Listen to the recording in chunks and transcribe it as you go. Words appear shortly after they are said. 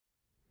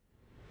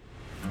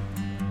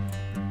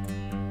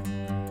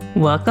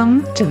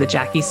Welcome to the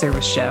Jackie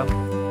Service Show.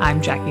 I'm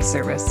Jackie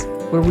Service,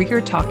 where we are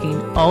talking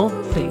all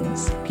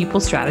things people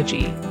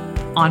strategy,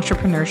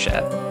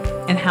 entrepreneurship,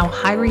 and how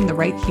hiring the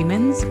right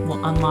humans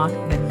will unlock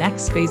the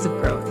next phase of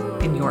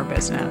growth in your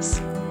business.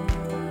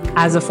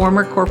 As a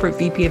former corporate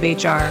VP of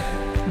HR,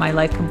 my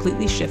life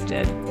completely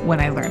shifted when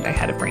I learned I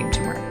had a brain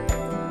tumor.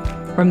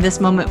 From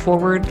this moment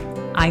forward,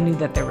 I knew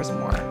that there was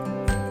more.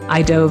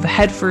 I dove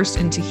headfirst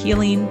into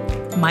healing,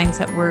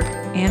 mindset work,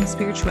 and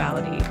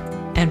spirituality.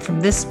 And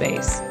from this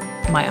space,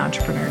 my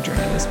entrepreneur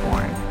journey was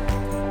born.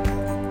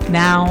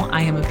 Now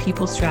I am a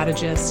people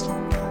strategist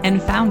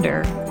and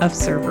founder of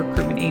Serve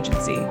Recruitment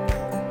Agency,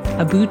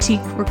 a boutique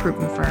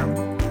recruitment firm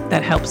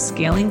that helps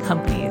scaling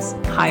companies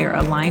hire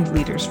aligned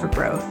leaders for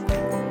growth.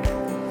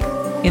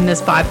 In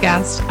this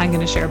podcast, I'm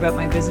going to share about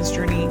my business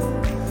journey,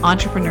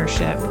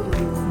 entrepreneurship,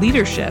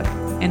 leadership,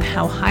 and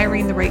how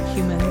hiring the right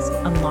humans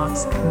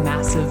unlocks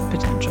massive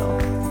potential.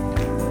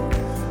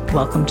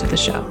 Welcome to the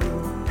show.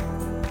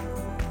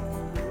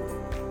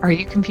 Are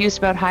you confused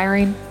about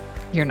hiring?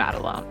 You're not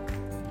alone.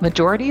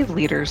 Majority of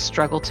leaders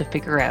struggle to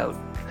figure out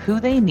who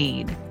they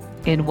need,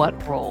 in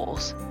what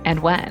roles,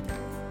 and when,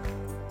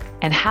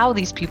 and how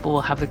these people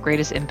will have the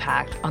greatest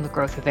impact on the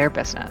growth of their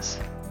business.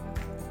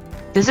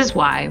 This is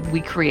why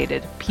we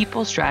created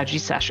People Strategy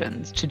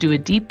Sessions to do a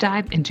deep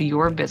dive into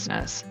your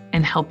business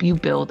and help you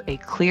build a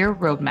clear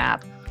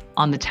roadmap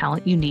on the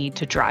talent you need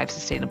to drive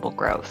sustainable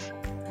growth.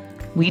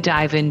 We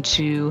dive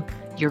into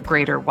your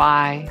greater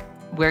why,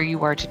 where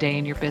you are today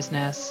in your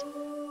business,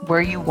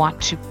 where you want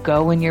to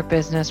go in your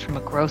business from a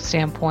growth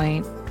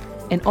standpoint,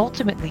 and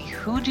ultimately,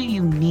 who do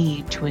you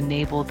need to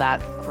enable that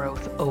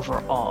growth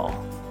overall?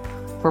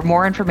 For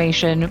more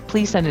information,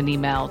 please send an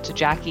email to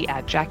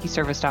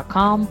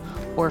jackie@jackieservice.com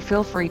or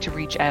feel free to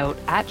reach out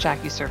at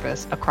Jackie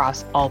Service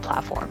across all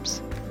platforms.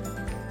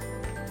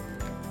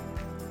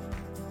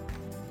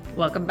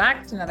 Welcome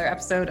back to another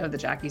episode of the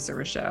Jackie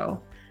Service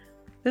Show.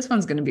 This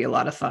one's going to be a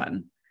lot of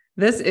fun.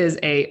 This is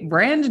a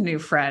brand new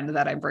friend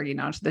that I'm bringing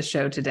onto the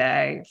show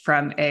today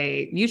from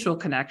a mutual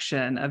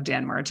connection of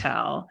Dan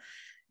Martell.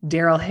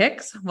 Darryl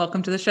Hicks,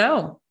 welcome to the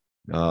show.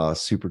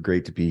 Super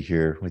great to be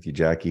here with you,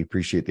 Jackie.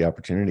 Appreciate the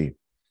opportunity.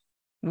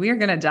 We are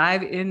going to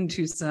dive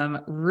into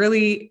some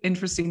really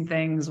interesting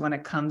things when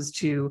it comes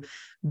to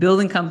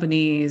building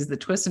companies, the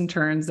twists and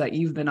turns that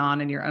you've been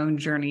on in your own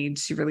journey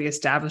to really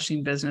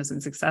establishing business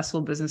and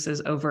successful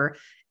businesses over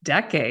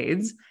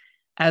decades,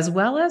 as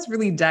well as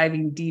really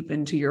diving deep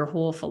into your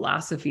whole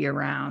philosophy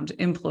around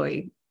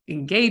employee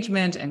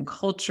engagement and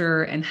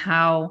culture and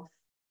how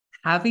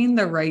having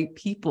the right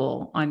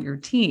people on your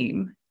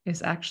team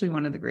is actually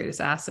one of the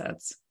greatest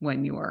assets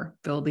when you're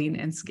building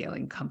and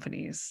scaling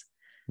companies.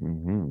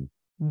 Mm-hmm.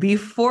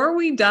 Before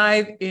we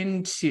dive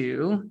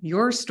into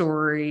your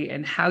story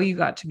and how you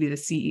got to be the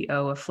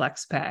CEO of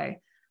FlexPay,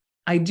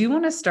 I do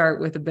want to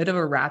start with a bit of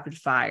a rapid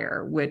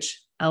fire,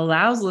 which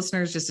allows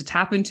listeners just to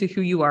tap into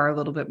who you are a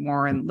little bit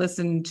more and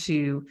listen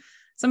to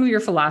some of your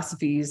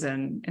philosophies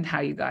and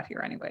how you got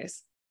here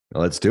anyways.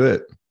 Let's do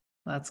it.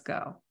 Let's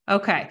go.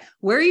 Okay.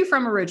 Where are you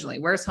from originally?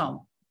 Where's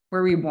home?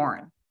 Where were you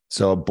born?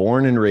 So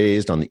born and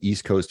raised on the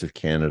east coast of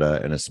Canada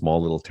in a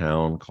small little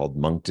town called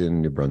Moncton,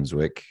 New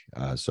Brunswick.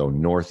 So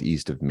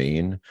northeast of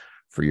Maine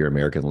for your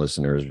American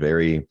listeners,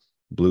 very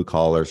blue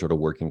collar, sort of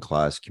working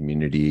class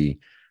community,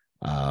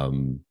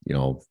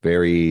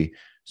 very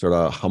sort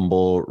of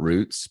humble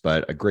roots,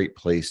 but a great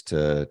place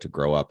to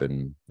grow up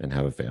and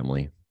have a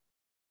family.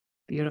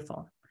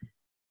 Beautiful.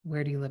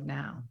 Where do you live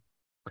now?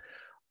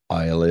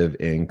 I live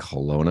in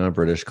Kelowna,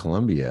 British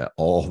Columbia,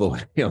 all the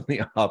way on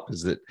the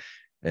opposite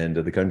end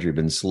of the country.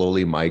 Been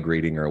slowly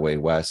migrating our way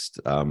west.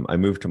 I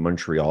moved to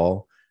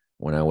Montreal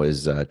when I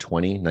was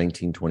 20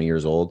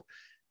 years old,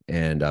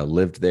 and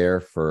lived there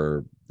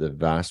for the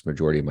vast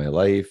majority of my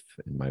life.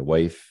 And my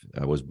wife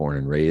was born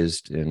and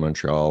raised in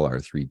Montreal.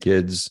 Our three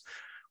kids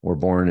were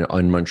born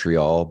in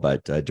Montreal.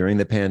 But during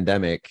the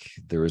pandemic,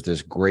 there was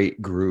this great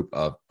group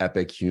of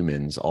epic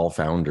humans, all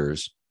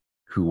founders,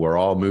 who were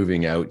all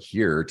moving out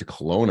here to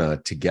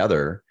Kelowna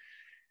together.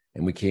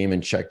 And we came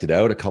and checked it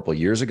out a couple of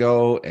years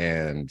ago.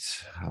 And,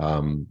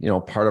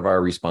 part of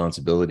our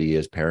responsibility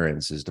as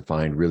parents is to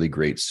find really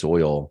great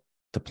soil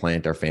to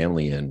plant our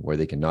family in, where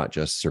they can not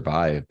just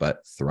survive,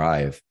 but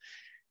thrive.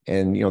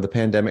 And, the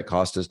pandemic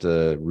caused us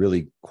to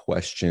really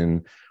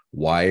question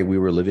why we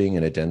were living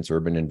in a dense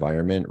urban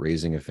environment,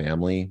 raising a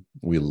family.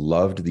 We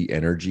loved the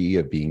energy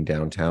of being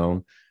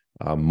downtown.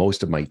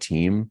 Most of my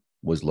team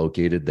was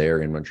located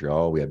there in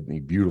Montreal. We have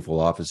beautiful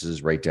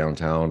offices right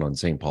downtown on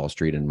St. Paul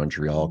Street in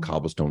Montreal,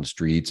 cobblestone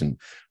streets and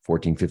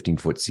 14,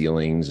 15-foot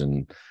ceilings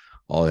and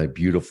all that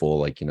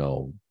beautiful,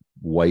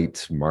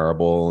 white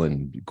marble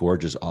and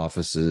gorgeous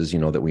offices,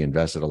 that we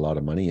invested a lot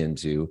of money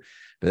into.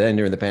 But then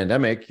during the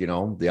pandemic,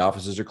 the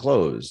offices are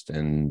closed.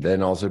 And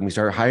then all of a sudden we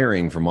started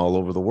hiring from all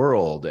over the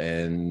world.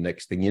 And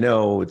next thing you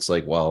know, it's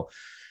like, well,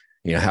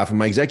 half of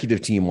my executive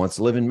team wants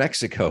to live in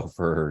Mexico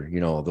for,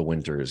 the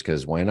winters,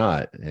 because why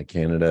not?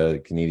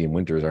 Canadian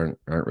winters aren't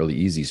really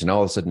easy. So now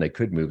all of a sudden I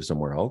could move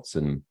somewhere else.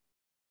 And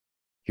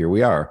here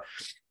we are.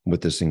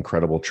 with this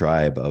incredible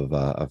tribe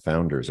of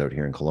founders out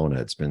here in Kelowna.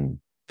 It's been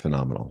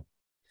phenomenal.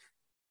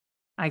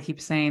 I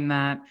keep saying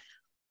that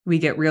we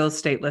get real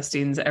estate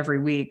listings every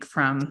week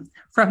from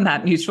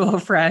that mutual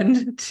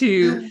friend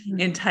to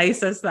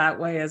entice us that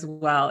way as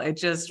well. It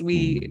just,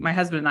 my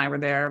husband and I were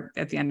there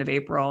at the end of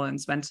April and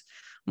spent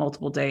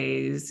multiple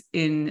days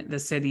in the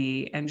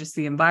city, and just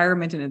the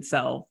environment in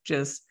itself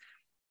just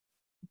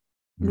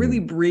really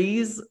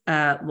breathes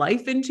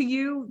life into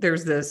you.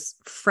 There's this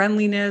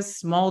friendliness,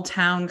 small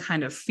town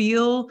kind of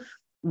feel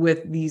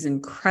with these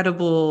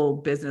incredible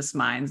business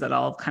minds that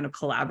all kind of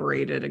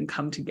collaborated and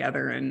come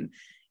together in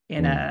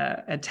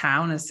a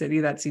town, a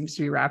city that seems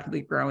to be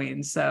rapidly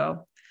growing.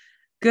 So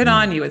good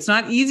on you. It's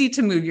not easy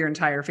to move your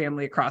entire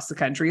family across the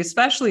country,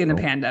 especially in a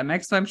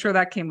pandemic. So I'm sure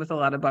that came with a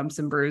lot of bumps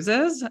and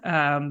bruises.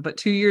 But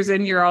 2 years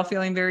in, you're all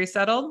feeling very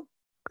settled.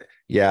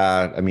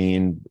 Yeah, I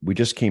mean, we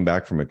just came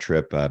back from a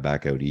trip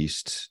back out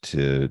east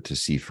to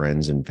see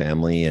friends and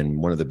family. And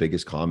one of the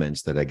biggest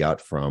comments that I got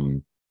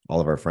from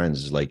all of our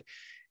friends is like,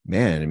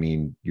 man, I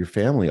mean, your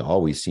family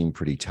always seemed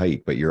pretty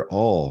tight, but you're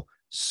all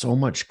so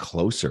much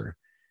closer.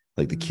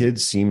 Like the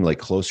kids seem like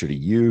closer to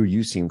you.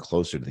 You seem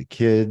closer to the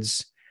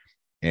kids.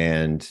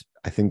 And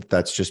I think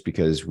that's just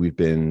because we've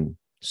been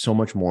so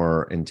much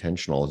more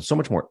intentional and so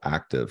much more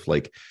active.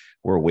 Like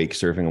we're wake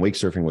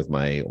surfing with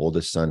my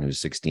oldest son,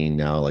 who's 16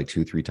 now, like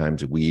 2-3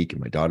 times a week.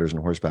 And my daughter's in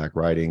horseback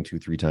riding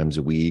 2-3 times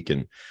a week.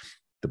 And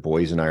the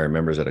boys and I are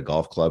members at a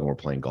golf club, and we're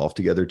playing golf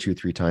together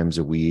 2-3 times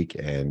a week.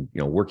 And,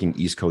 working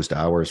East Coast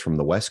hours from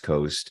the West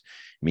Coast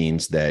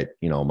means that,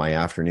 my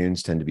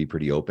afternoons tend to be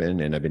pretty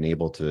open, and I've been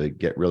able to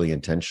get really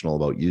intentional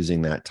about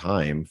using that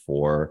time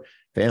for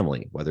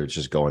family, whether it's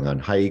just going on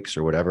hikes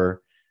or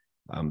whatever.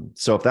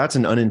 So if that's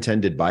an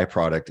unintended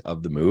byproduct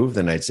of the move,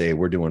 then I'd say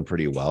we're doing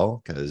pretty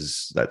well,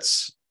 because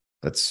that's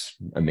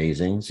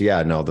amazing. So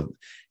yeah, no,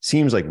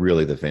 seems like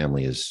really the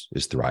family is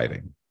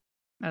thriving.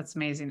 That's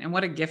amazing. And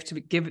what a gift to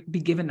be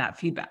given that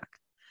feedback,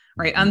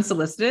 right?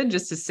 Unsolicited,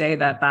 just to say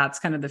that that's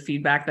kind of the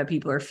feedback that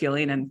people are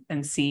feeling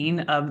and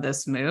seeing of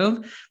this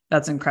move.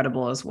 That's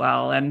incredible as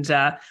well. And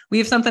we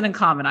have something in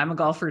common. I'm a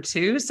golfer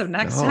too. So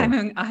next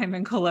time I'm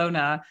in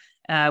Kelowna,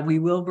 we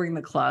will bring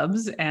the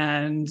clubs,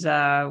 and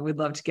we'd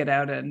love to get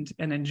out and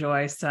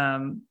enjoy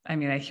some. I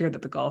mean, I hear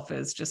that the golf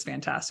is just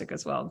fantastic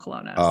as well in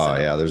Kelowna. Oh,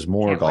 yeah. There's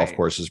more golf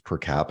courses per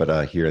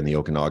capita here in the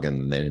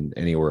Okanagan than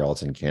anywhere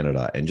else in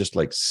Canada, and just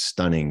like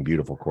stunning,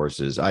 beautiful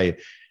courses.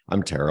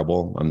 I'm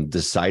terrible. I'm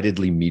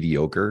decidedly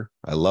mediocre.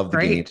 I love the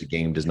game. The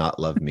game does not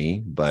love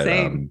me, but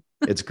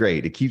it's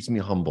great. It keeps me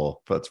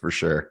humble. That's for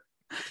sure.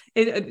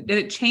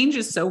 It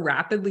changes so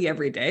rapidly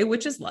every day,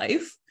 which is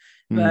life.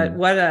 But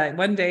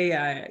one day,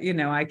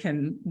 I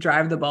can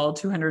drive the ball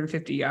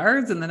 250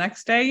 yards, and the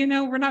next day,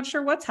 we're not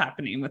sure what's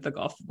happening with the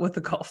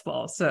golf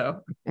ball.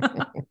 So,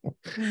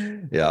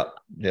 yeah,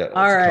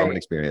 all right, common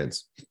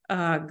experience.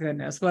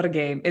 Goodness, what a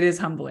game! It is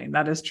humbling.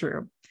 That is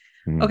true.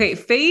 Okay,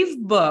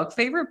 favorite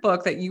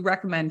book that you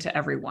recommend to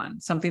everyone.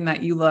 Something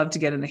that you love to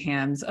get in the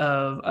hands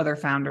of other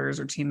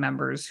founders or team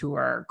members who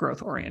are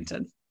growth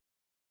oriented.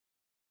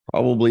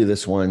 Probably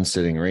this one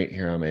sitting right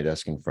here on my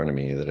desk in front of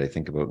me that I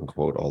think about and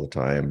quote all the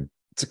time.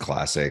 It's a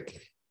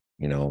classic,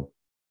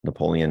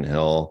 Napoleon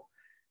Hill.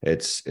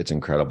 It's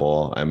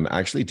incredible. I'm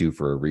actually due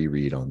for a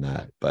reread on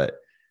that, but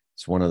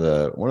it's one of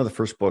the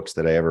first books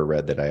that I ever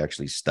read that I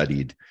actually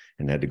studied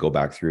and had to go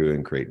back through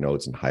and create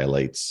notes and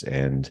highlights.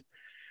 And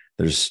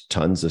there's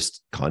tons of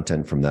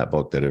content from that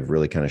book that have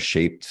really kind of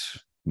shaped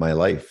my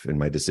life and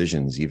my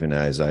decisions, even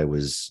as I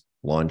was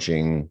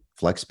launching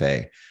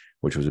FlexPay,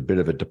 which was a bit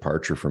of a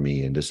departure for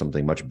me into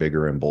something much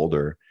bigger and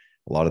bolder.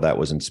 A lot of that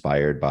was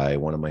inspired by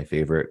one of my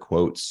favorite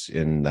quotes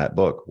in that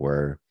book,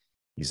 where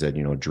he said,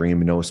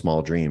 dream no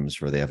small dreams,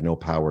 for they have no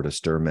power to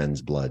stir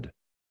men's blood.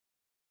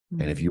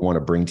 And if you want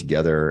to bring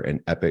together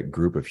an epic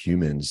group of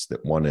humans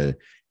that want to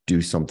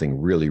do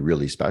something really,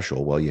 really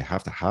special, well, you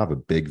have to have a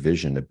big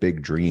vision, a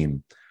big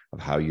dream of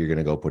how you're going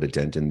to go put a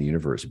dent in the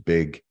universe.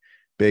 Big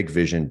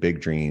vision,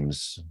 big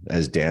dreams.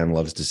 As Dan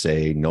loves to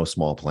say, no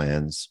small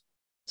plans.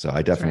 So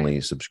I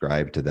definitely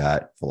subscribe to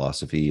that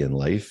philosophy in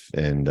life.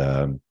 And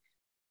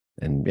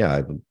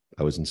yeah,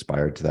 I was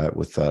inspired to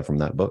that from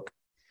that book.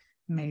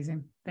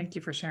 Amazing. Thank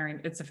you for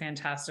sharing. It's a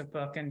fantastic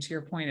book. And to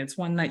your point, it's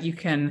one that you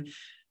can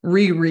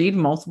reread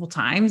multiple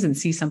times and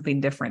see something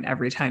different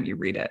every time you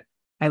read it.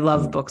 I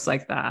love books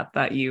like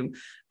that you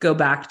go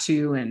back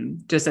to,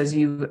 and just as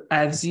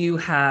you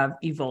have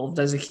evolved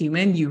as a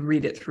human, you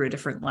read it through a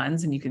different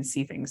lens and you can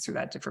see things through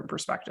that different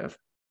perspective.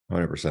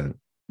 100%.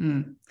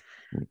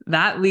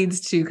 That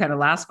leads to kind of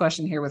last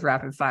question here with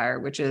rapid fire,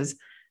 which is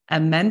a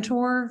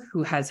mentor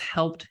who has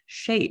helped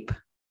shape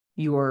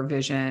your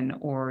vision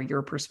or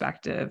your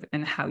perspective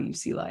and how you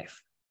see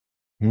life.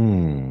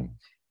 Oh,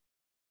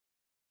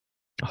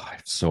 I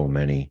have so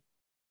many.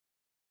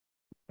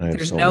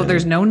 There's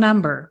no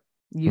number.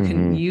 You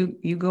can,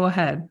 you go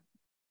ahead.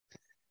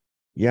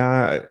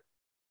 Yeah.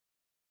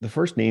 The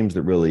first names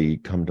that really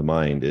come to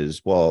mind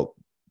is, well,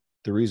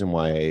 the reason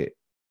why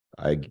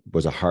I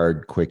was a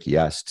hard, quick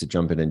yes to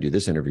jump in and do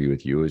this interview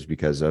with you is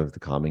because of the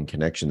common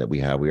connection that we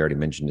have. We already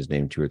mentioned his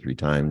name 2 or 3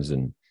 times,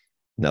 and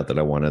not that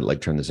I want to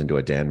like turn this into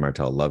a Dan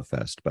Martell love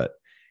fest, but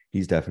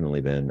he's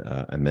definitely been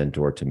a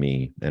mentor to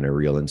me and a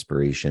real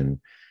inspiration.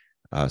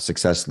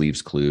 Success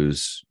leaves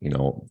clues,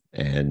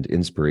 and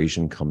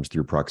inspiration comes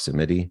through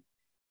proximity.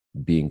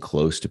 Being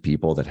close to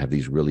people that have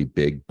these really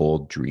big,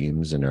 bold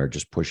dreams and are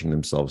just pushing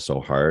themselves so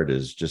hard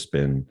has just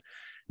been,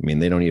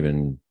 they don't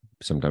even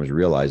sometimes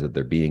realize that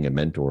they're being a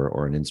mentor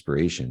or an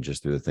inspiration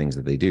just through the things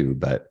that they do.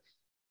 But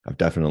I've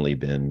definitely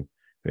been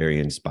very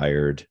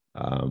inspired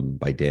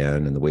by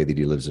Dan and the way that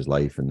he lives his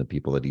life and the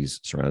people that he's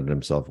surrounded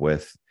himself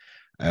with.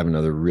 I have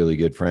another really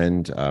good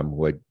friend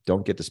who I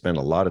don't get to spend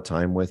a lot of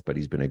time with, but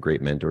he's been a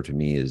great mentor to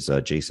me, is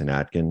Jason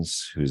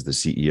Atkins, who's the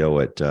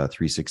CEO at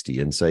 360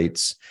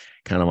 Insights,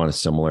 kind of on a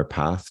similar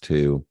path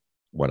to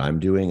what I'm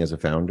doing as a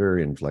founder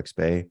in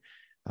FlexPay,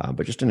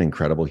 but just an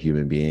incredible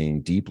human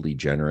being, deeply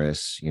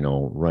generous,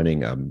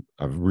 running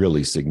a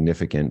really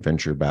significant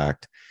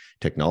venture-backed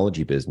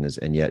technology business,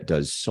 and yet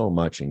does so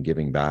much in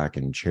giving back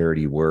and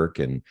charity work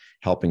and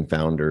helping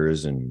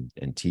founders and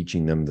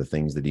teaching them the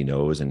things that he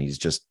knows. And he's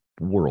just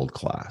world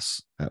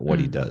class at what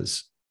he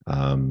does.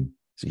 So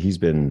he's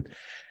been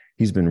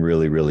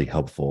really, really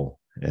helpful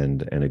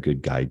and a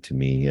good guide to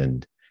me.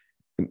 And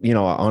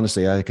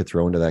honestly, I could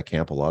throw into that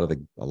camp a lot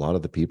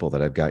of the people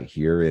that I've got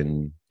here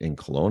in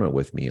Kelowna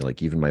with me,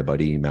 like even my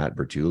buddy Matt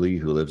Bertulli,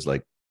 who lives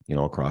like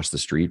across the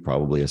street,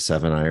 probably a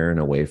 7-iron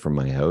away from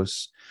my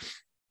house.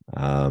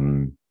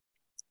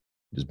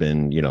 Has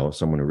been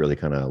someone who really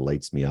kind of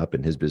lights me up,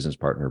 and his business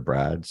partner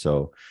Brad.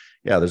 So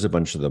yeah, there's a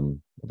bunch of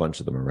them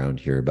around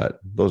here, but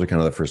those are kind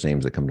of the first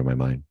names that come to my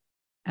mind.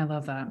 I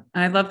love that.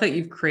 I love that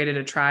you've created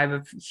a tribe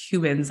of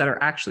humans that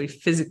are actually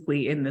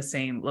physically in the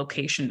same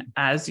location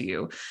as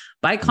you.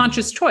 By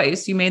conscious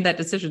choice, you made that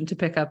decision to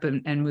pick up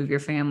and move your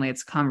family.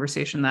 It's a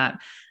conversation that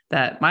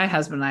my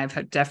husband and I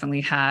have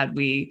definitely had.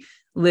 We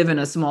live in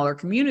a smaller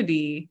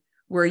community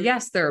where,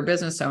 yes, there are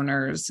business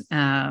owners,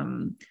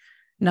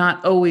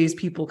 not always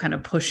people kind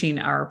of pushing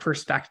our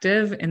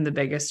perspective in the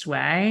biggest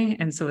way.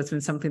 And so it's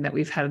been something that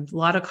we've had a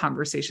lot of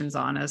conversations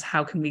on, is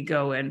how can we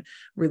go and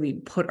really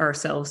put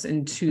ourselves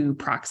into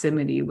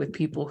proximity with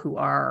people who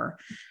are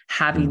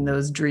having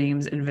those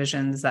dreams and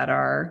visions that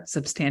are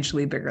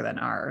substantially bigger than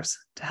ours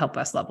to help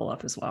us level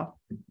up as well.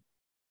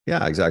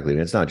 Yeah, exactly.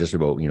 And it's not just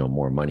about,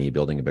 more money,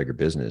 building a bigger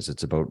business.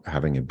 It's about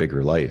having a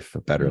bigger life,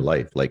 a better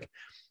life. Like,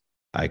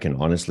 I can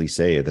honestly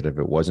say that if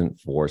it wasn't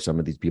for some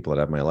of these people that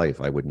have my life,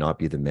 I would not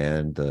be the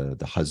man, the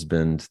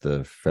husband,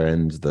 the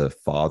friend, the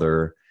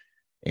father,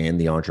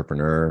 and the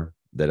entrepreneur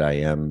that I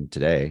am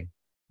today.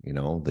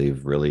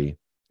 They've really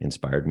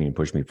inspired me and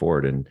pushed me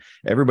forward. And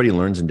everybody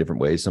learns in different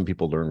ways. Some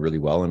people learn really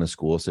well in a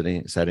school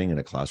setting, in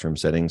a classroom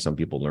setting. Some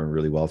people learn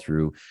really well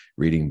through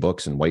reading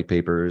books and white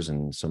papers.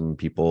 And some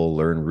people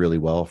learn really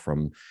well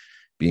from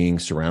being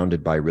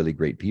surrounded by really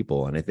great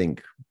people. And I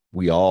think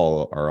we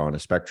all are on a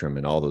spectrum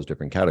in all those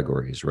different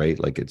categories, right?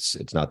 Like it's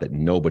not that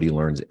nobody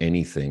learns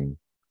anything.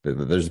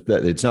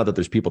 It's not that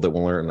there's people that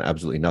will learn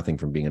absolutely nothing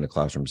from being in a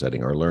classroom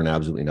setting or learn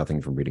absolutely nothing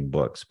from reading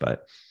books.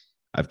 But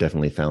I've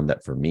definitely found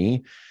that for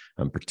me,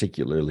 I'm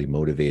particularly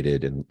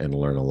motivated and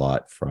learn a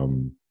lot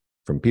from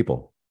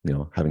people,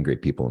 having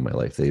great people in my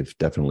life. They've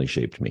definitely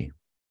shaped me.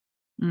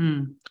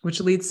 Which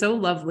leads so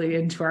lovely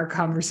into our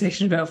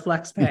conversation about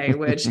FlexPay,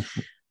 which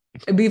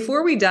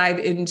before we dive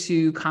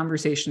into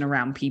conversation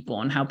around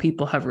people and how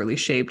people have really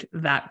shaped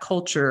that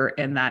culture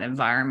and that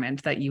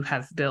environment that you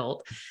have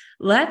built,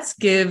 let's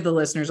give the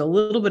listeners a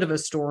little bit of a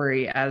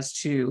story as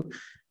to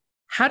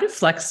how did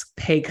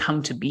FlexPay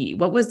come to be?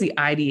 What was the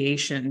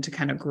ideation to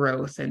kind of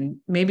growth, and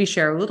maybe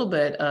share a little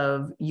bit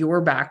of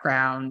your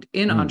background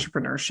in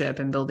entrepreneurship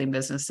and building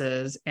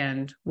businesses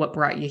and what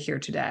brought you here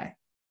today?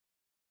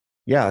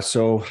 Yeah.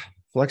 So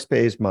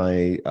FlexPay is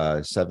my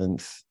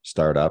 7th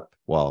startup.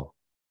 Well,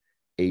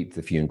 8th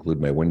if you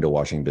include my window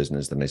washing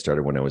business that I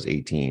started when I was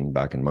 18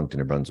 back in Moncton,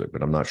 New Brunswick,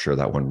 but I'm not sure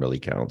that one really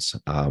counts.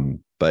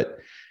 But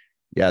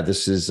yeah,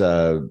 this is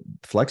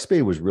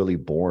FlexPay was really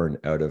born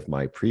out of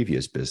my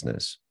previous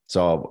business.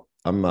 So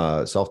I'm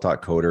a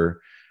self-taught coder.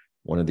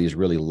 One of these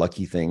really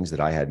lucky things that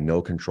I had no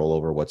control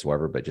over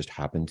whatsoever, but just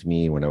happened to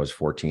me when I was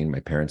 14. My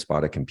parents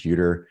bought a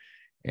computer,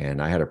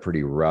 and I had a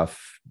pretty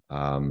rough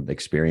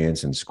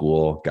experience in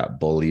school, got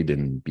bullied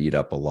and beat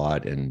up a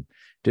lot, and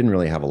didn't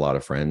really have a lot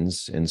of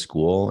friends in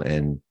school.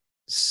 And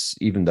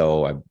even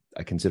though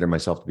I consider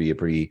myself to be a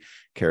pretty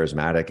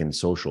charismatic and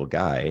social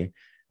guy,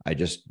 I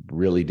just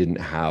really didn't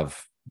have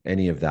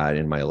any of that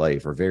in my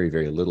life, or very,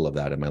 very little of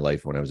that in my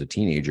life when I was a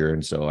teenager.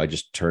 And so I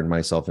just turned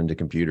myself into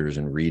computers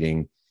and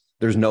reading.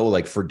 There's no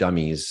like for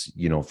dummies,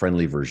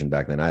 friendly version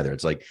back then either.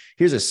 It's like,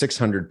 here's a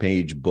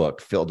 600-page book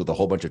filled with a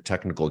whole bunch of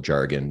technical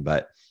jargon,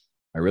 but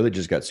I really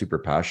just got super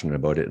passionate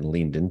about it and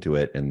leaned into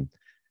it. And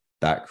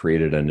that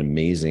created an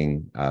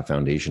amazing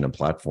foundation and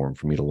platform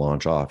for me to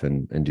launch off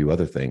and do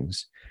other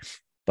things.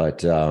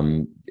 But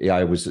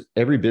yeah,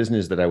 every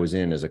business that I was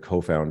in as a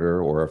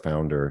co-founder or a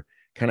founder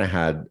kind of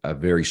had a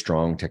very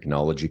strong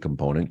technology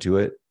component to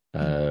it.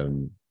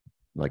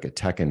 like a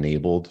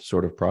tech-enabled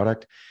sort of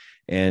product.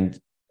 And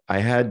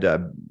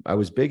I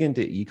was big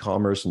into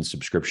e-commerce and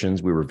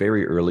subscriptions. We were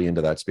very early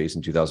into that space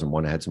in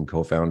 2001. I had some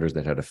co-founders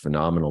that had a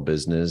phenomenal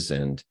business,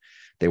 and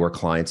they were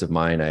clients of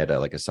mine. I had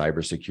like a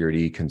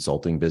cybersecurity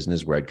consulting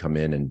business where I'd come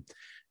in and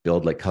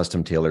build like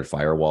custom tailored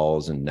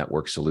firewalls and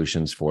network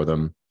solutions for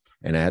them.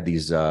 And I had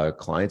these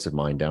clients of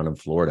mine down in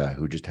Florida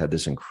who just had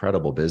this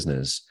incredible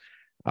business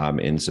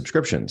in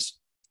subscriptions.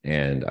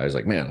 And I was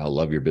like, man, I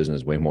love your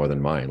business way more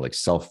than mine. Like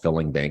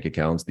self-filling bank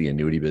accounts, the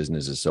annuity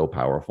business is so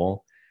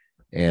powerful.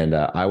 And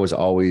I was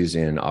always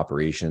in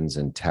operations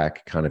and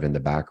tech, kind of in the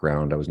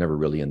background. I was never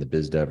really in the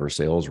biz dev or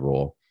sales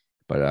role,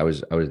 but I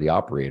was the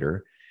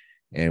operator.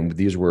 And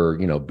these were,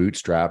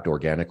 bootstrapped,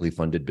 organically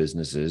funded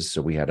businesses.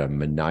 So we had a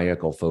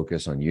maniacal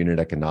focus on unit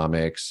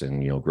economics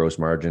and, gross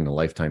margin and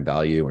lifetime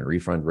value and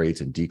refund rates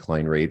and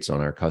decline rates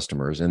on our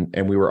customers.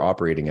 And we were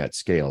operating at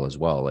scale as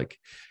well. Like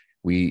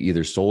we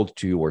either sold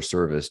to or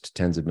serviced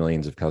tens of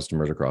millions of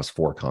customers across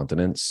 4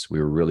 continents. We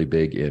were really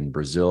big in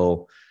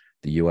Brazil,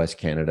 the US,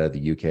 Canada,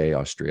 the UK,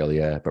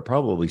 Australia, but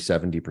probably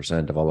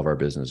 70% of all of our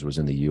business was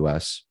in the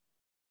US.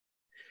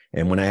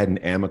 And when I had an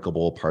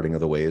amicable parting of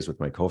the ways with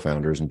my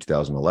co-founders in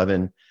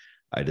 2011,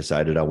 I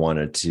decided I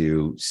wanted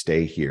to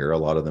stay here. A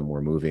lot of them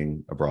were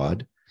moving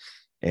abroad.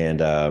 And,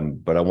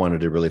 but I wanted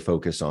to really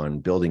focus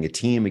on building a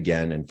team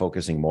again and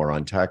focusing more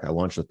on tech. I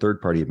launched a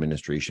third-party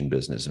administration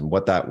business. And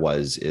what that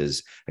was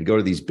is I'd go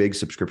to these big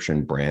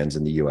subscription brands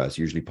in the US,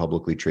 usually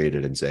publicly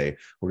traded, and say,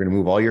 we're going to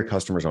move all your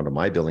customers onto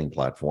my billing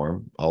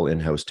platform, all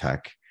in-house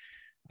tech.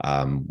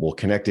 We'll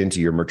connect into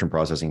your merchant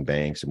processing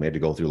banks. And we had to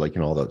go through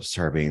all the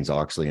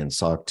Sarbanes-Oxley and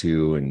SOC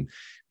 2 and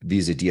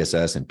Visa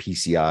DSS and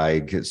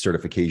PCI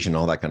certification,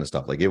 all that kind of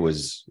stuff. Like it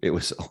was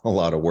a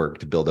lot of work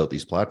to build out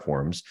these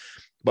platforms.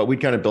 But we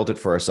kind of built it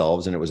for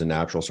ourselves, and it was a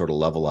natural sort of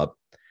level up.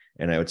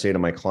 And I would say to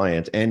my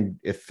clients, and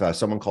if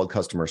someone called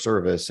customer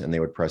service and they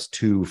would press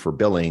 2 for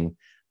billing,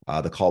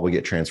 the call would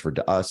get transferred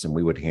to us, and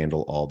we would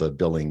handle all the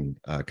billing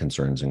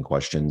concerns and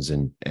questions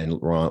and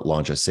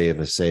launch a save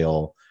a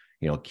sale,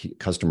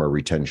 customer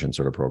retention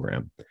sort of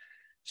program.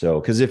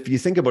 So, because if you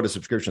think about a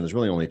subscription, there's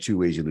really only 2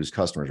 ways you lose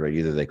customers, right?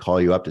 Either they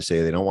call you up to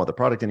say they don't want the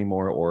product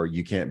anymore, or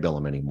you can't bill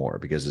them anymore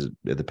because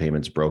the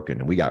payment's broken.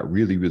 And we got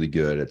really, really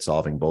good at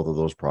solving both of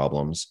those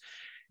problems.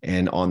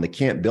 And on the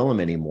can't bill them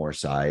anymore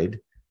side,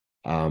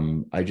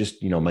 I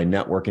just, my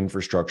network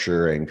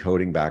infrastructure and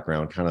coding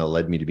background kind of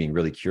led me to being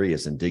really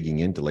curious and digging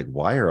into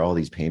why are all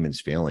these payments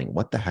failing?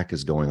 What the heck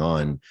is going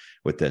on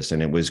with this?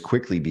 And it was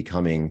quickly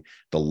becoming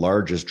the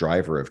largest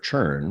driver of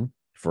churn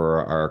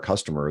for our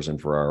customers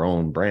and for our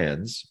own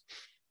brands.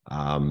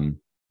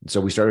 So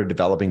we started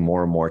developing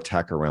more and more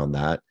tech around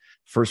that.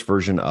 First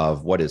version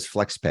of what is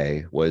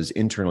FlexPay was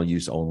internal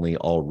use only,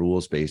 all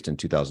rules based in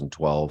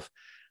 2012.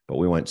 But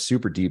we went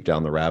super deep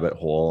down the rabbit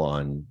hole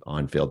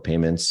on failed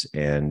payments,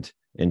 and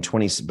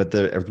but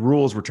the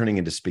rules were turning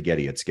into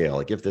spaghetti at scale.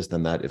 Like if this,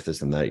 then that, if this,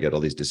 then that, you got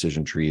all these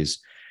decision trees.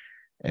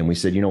 And we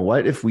said,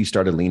 what if we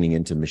started leaning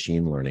into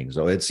machine learning?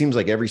 So it seems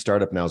like every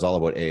startup now is all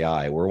about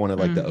AI. We're one of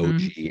the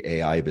OG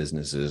AI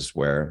businesses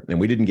and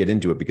we didn't get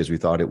into it because we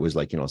thought it was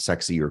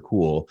sexy or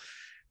cool.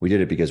 We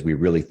did it because we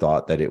really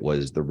thought that it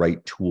was the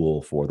right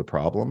tool for the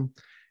problem.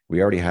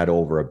 We already had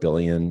over 1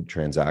 billion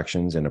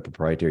transactions in a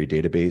proprietary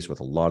database with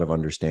a lot of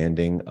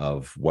understanding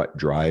of what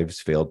drives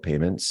failed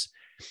payments.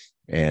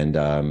 And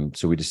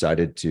so we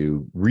decided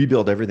to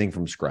rebuild everything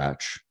from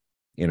scratch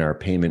in our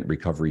payment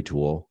recovery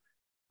tool,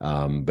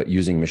 but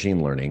using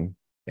machine learning.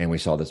 And we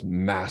saw this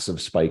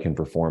massive spike in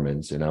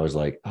performance. And I was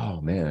like,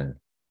 oh man,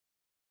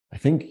 I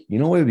think,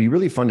 it would be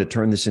really fun to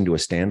turn this into a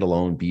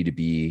standalone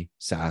B2B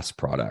SaaS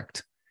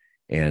product.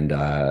 And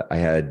I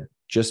had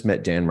just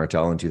met Dan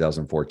Martell in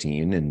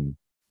 2014, and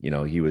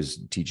he was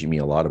teaching me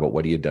a lot about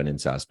what he had done in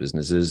SaaS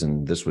businesses.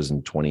 And this was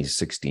in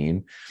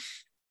 2016.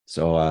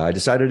 So I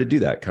decided to do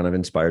that, kind of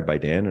inspired by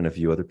Dan and a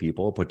few other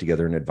people, put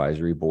together an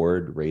advisory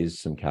board, raised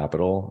some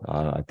capital.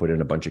 I put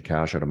in a bunch of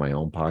cash out of my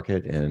own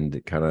pocket,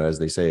 and kind of, as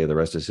they say, the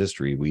rest is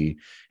history.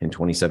 In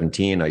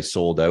 2017, I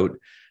sold out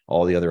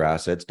all the other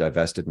assets,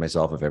 divested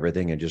myself of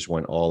everything, and just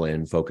went all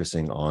in,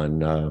 focusing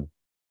on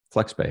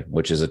FlexPay,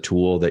 which is a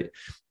tool that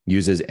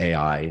uses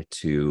AI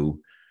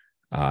to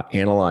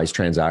analyze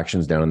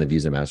transactions down on the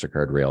Visa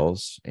MasterCard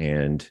rails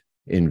and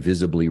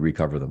invisibly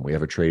recover them. We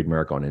have a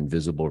trademark on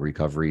invisible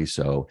recovery.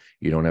 So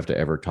you don't have to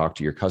ever talk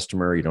to your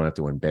customer. You don't have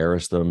to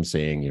embarrass them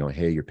saying,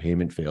 hey, your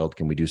payment failed.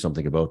 Can we do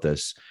something about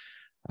this?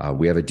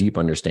 We have a deep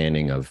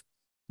understanding of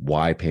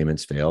why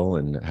payments fail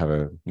and have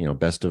a,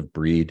 best of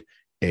breed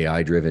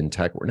AI driven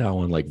tech. We're now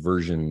on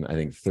version, I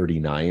think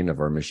 39 of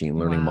our machine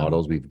learning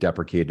models. We've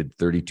deprecated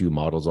 32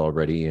 models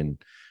already,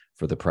 and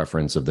for the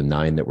preference of the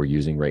 9 that we're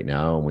using right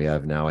now. And we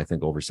have now, I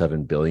think, over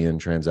 7 billion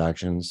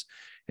transactions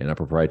in a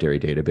proprietary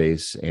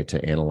database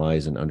to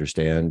analyze and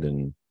understand.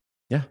 And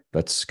yeah,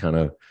 that's kind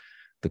of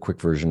the quick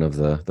version of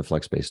the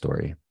FlexPay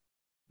story.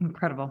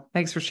 Incredible.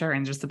 Thanks for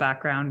sharing just the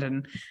background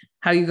and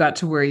how you got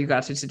to where you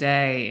got to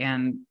today.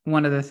 And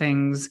one of the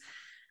things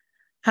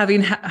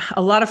having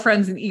a lot of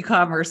friends in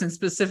e-commerce, and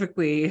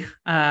specifically,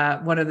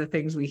 one of the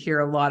things we hear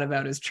a lot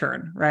about is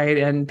churn, right?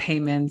 And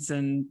payments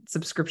and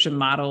subscription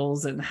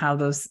models, and how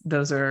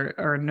those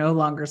are no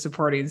longer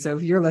supporting. So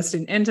if you're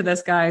listening into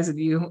this, guys, and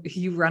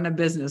you run a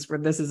business where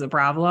this is a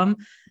problem,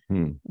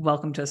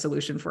 welcome to a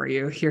solution for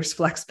you. Here's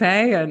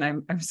FlexPay,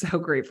 and I'm so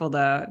grateful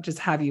to just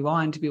have you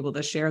on to be able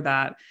to share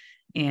that.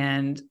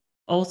 And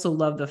also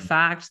love the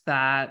fact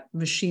that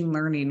machine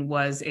learning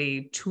was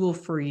a tool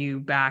for you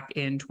back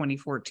in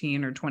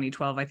 2014 or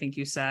 2012, I think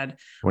you said.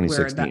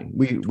 2016.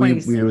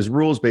 It was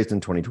rules based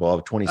in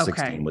 2012.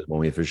 2016 was when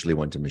we officially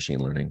went to machine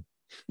learning.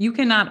 You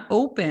cannot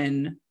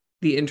open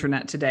the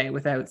internet today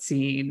without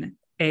seeing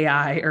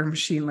AI or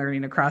machine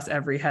learning across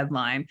every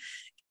headline.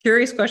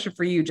 Curious question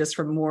for you, just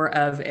from more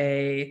of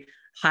a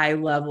high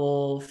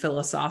level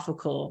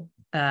philosophical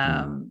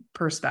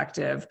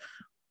perspective.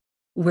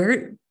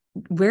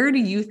 Where do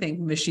you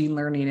think machine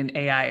learning and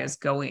AI is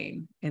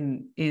going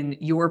in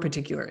your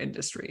particular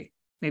industry,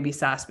 maybe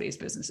SaaS-based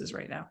businesses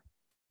right now?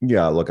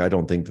 Yeah, look, I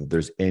don't think that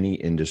there's any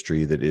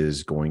industry that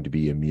is going to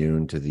be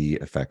immune to the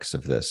effects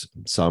of this.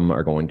 Some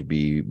are going to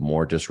be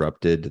more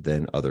disrupted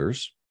than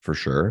others, for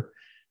sure.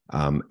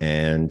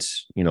 And,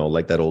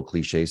 like that old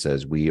cliche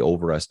says, we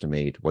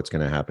overestimate what's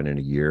going to happen in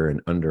a year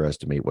and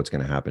underestimate what's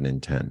going to happen in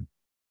 10.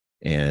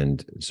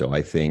 And so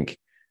I think,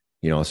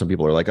 some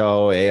people are like,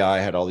 oh, AI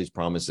had all these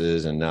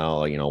promises, and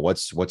now,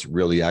 what's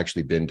really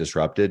actually been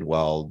disrupted?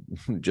 Well,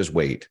 just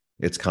wait,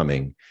 it's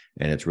coming,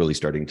 and it's really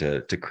starting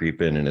to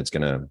creep in, and it's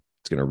gonna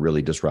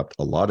really disrupt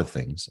a lot of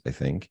things, I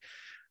think.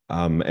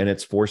 And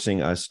it's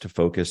forcing us to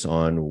focus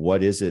on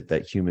what is it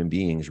that human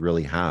beings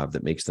really have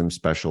that makes them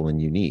special and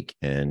unique.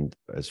 And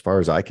as far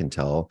as I can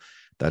tell,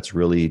 that's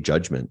really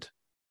judgment.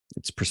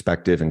 It's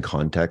perspective and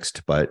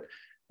context, but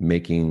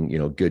making,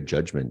 good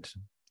judgment,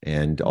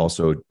 and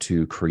also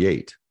to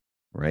create.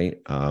 Right.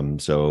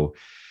 So,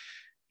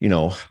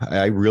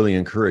 I really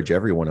encourage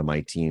everyone on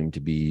my team to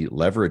be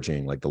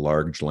leveraging like the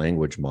large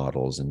language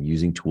models and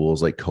using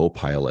tools like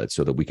Copilot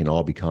so that we can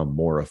all become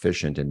more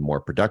efficient and more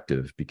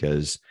productive,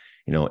 because,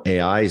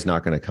 AI is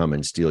not going to come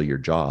and steal your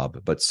job,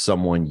 but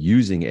someone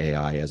using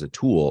AI as a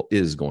tool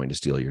is going to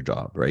steal your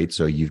job. Right.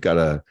 So you've got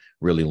to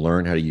really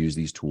learn how to use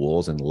these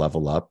tools and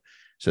level up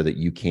so that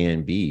you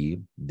can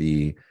be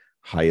the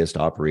highest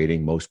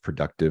operating, most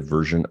productive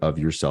version of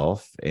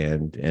yourself,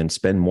 and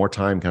spend more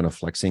time kind of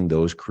flexing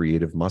those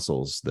creative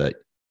muscles that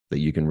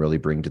you can really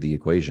bring to the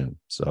equation.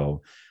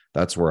 So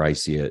that's where I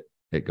see it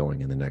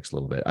going in the next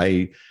little bit.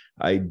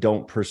 I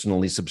don't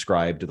personally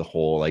subscribe to the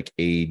whole like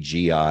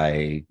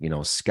AGI,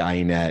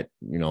 Skynet,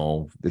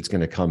 it's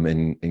going to come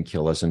in and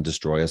kill us and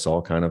destroy us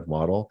all kind of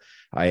model.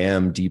 I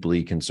am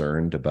deeply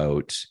concerned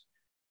about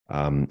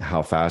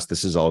how fast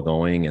this is all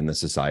going and the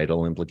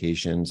societal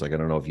implications. Like, I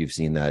don't know if you've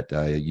seen that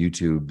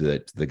YouTube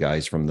that the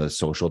guys from the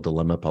Social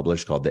Dilemma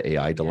published called the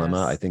AI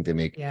Dilemma. Yes. I think they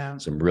make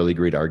some really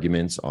great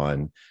arguments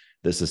on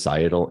the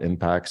societal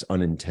impacts,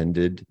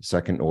 unintended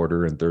second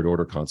order and third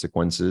order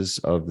consequences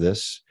of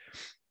this.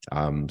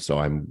 So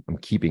I'm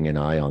keeping an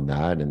eye on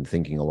that and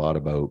thinking a lot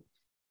about,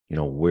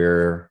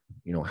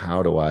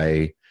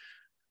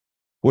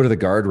 what are the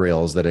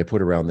guardrails that I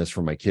put around this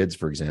for my kids,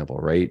 for example,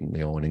 right? And,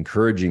 and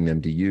encouraging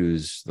them to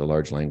use the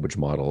large language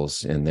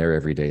models in their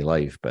everyday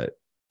life, but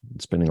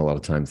spending a lot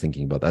of time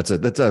thinking about that's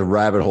a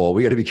rabbit hole.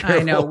 We got to be careful.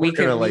 I know we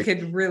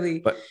could really,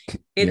 but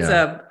it's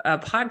a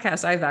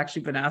podcast. I've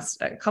actually been asked,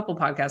 a couple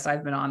podcasts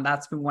I've been on.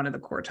 That's been one of the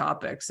core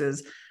topics,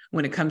 is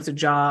when it comes to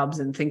jobs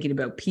and thinking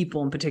about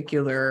people in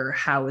particular,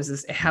 how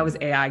is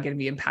AI going to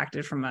be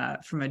impacted from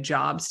a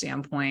job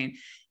standpoint?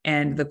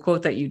 And the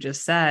quote that you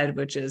just said,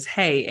 which is,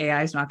 hey,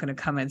 AI is not going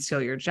to come and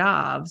steal your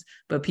jobs,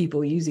 but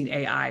people using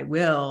AI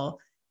will,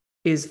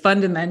 is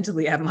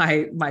fundamentally at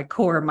my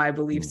core, my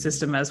belief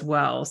system as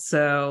well.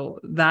 So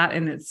that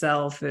in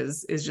itself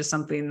is just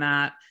something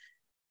that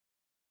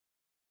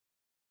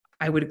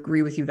I would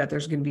agree with you that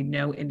there's going to be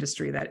no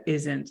industry that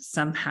isn't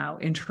somehow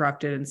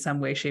interrupted in some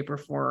way, shape, or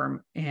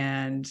form.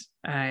 And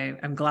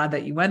I'm glad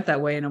that you went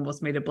that way and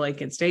almost made a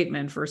blanket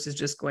statement versus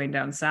just going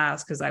down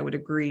SaaS, because I would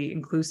agree,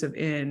 inclusive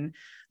in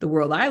the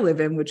world I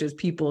live in, which is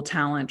people,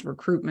 talent,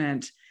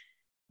 recruitment,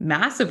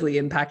 massively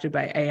impacted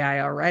by AI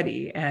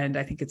already. And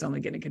I think it's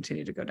only going to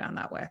continue to go down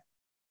that way.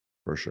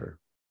 For sure.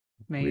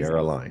 Amazing. We are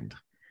aligned.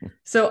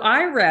 So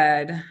I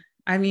read,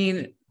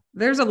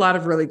 there's a lot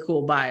of really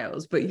cool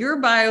bios, but your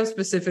bio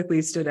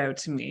specifically stood out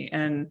to me.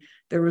 And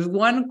there was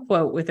one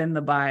quote within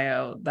the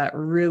bio that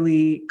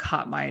really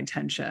caught my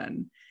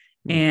attention.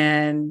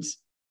 And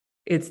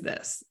it's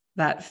this,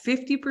 that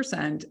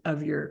 50%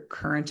 of your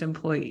current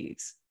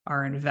employees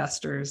are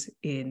investors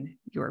in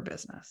your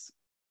business.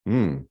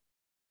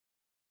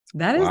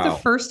 That is the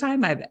first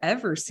time I've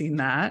ever seen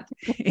that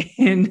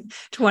in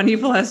 20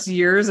 plus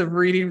years of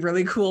reading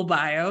really cool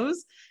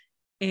bios.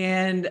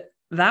 And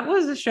that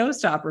was a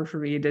showstopper for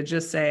me to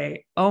just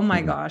say, oh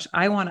my gosh,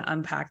 I want to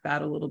unpack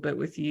that a little bit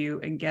with you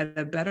and get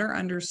a better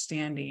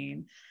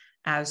understanding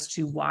as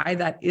to why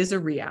that is a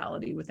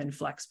reality within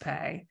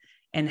FlexPay,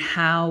 and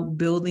how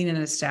building and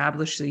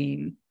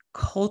establishing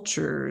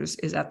cultures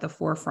is at the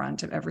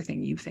forefront of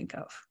everything you think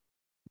of.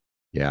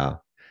 Yeah,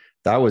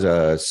 that was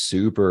a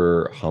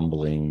super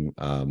humbling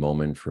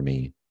moment for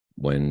me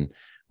when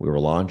we were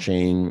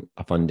launching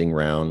a funding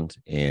round,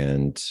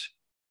 and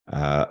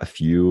a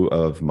few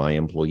of my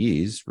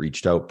employees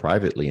reached out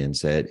privately and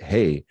said,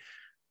 "Hey,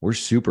 we're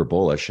super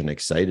bullish and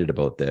excited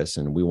about this,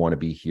 and we want to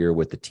be here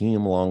with the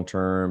team long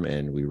term,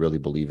 and we really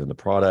believe in the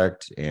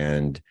product,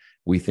 and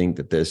we think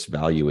that this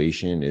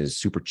valuation is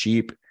super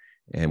cheap,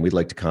 and we'd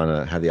like to kind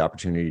of have the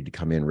opportunity to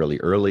come in really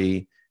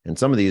early." And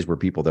some of these were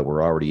people that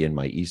were already in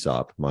my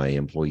ESOP, my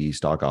employee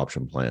stock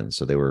option plan.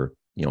 So they were,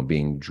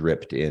 being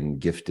dripped in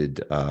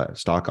gifted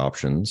stock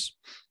options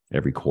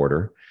every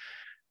quarter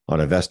on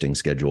a vesting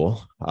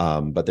schedule.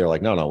 But they're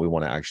like, no, we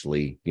want to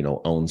actually,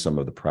 own some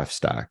of the pref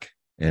stack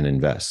and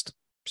invest.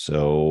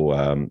 So,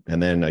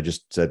 and then I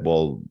just said,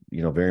 well,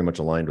 very much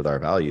aligned with our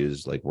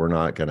values. Like, we're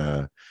not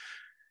going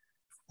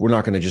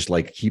to just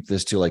like keep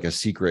this to like a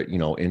secret,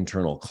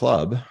 internal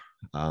club.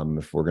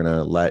 If we're going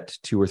to let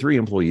 2 or 3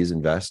 employees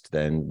invest,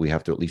 then we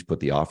have to at least put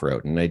the offer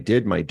out. And I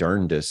did my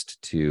darndest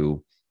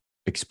to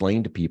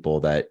explain to people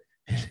that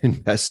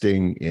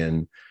investing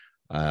in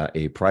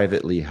a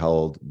privately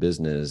held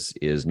business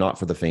is not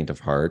for the faint of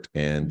heart,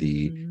 and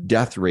the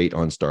death rate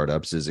on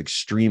startups is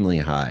extremely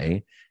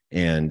high,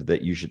 and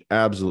that you should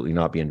absolutely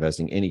not be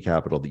investing any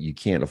capital that you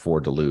can't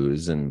afford to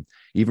lose. And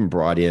even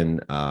brought in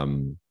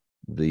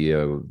the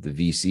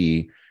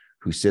VC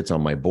who sits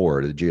on my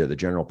board, the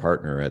general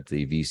partner at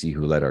the VC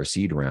who led our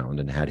seed round,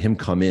 and had him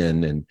come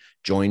in and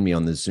join me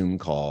on the Zoom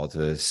call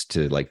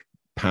to like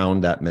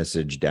pound that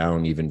message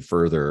down even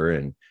further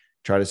and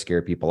try to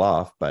scare people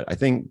off. But I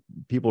think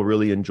people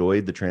really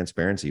enjoyed the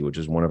transparency, which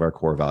is one of our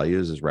core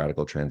values, is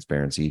radical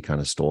transparency. Kind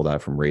of stole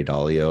that from Ray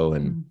Dalio,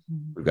 and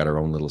we've got our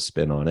own little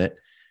spin on it.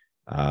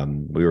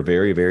 We were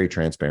very, very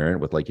transparent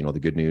with, like, the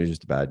good news,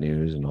 the bad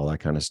news, and all that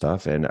kind of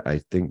stuff. And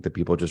I think that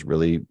people just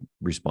really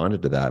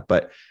responded to that.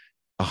 But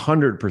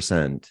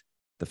 100%,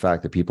 the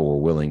fact that people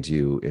were willing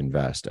to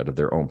invest out of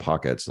their own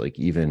pockets, like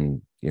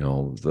even,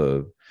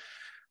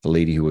 the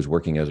lady who was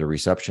working as a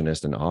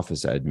receptionist and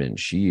office admin,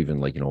 she even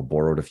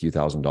borrowed a few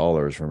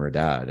 $1,000s from her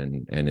dad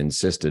and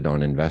insisted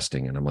on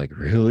investing. And I'm like,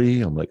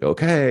 really? I'm like,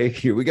 okay,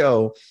 here we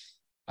go.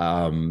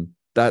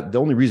 That the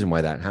only reason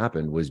why that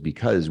happened was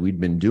because we'd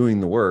been doing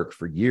the work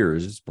for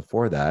years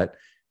before that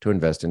to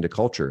invest into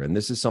culture. And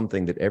this is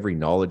something that every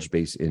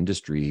knowledge-based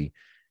industry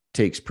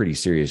takes pretty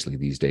seriously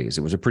these days.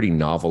 It was a pretty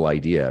novel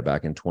idea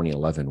back in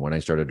 2011 when I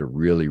started to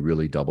really,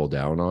 really double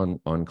down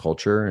on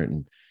culture.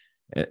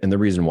 And the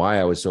reason why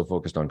I was so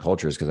focused on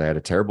culture is because I had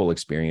a terrible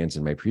experience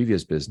in my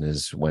previous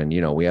business when,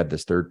 we had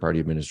this third-party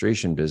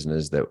administration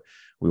business that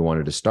we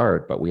wanted to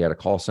start, but we had a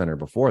call center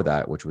before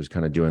that, which was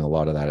kind of doing a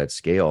lot of that at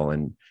scale.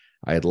 And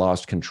I had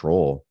lost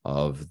control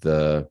of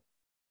the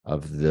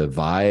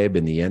vibe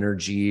and the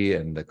energy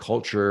and the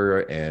culture.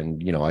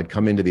 And, I'd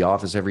come into the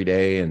office every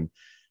day, and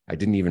I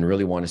didn't even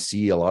really want to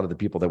see a lot of the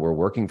people that were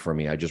working for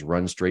me. I just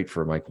run straight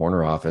for my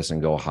corner office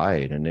and go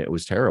hide. And it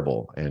was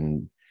terrible.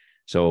 And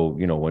so,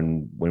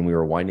 when we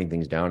were winding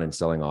things down and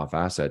selling off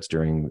assets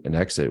during an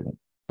exit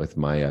with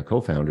my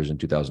co-founders in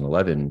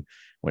 2011,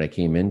 when I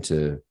came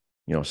into,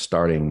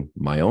 starting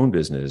my own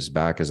business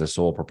back as a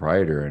sole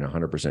proprietor and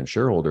 100%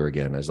 shareholder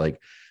again, I was like,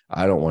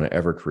 I don't want to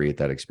ever create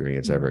that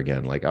experience ever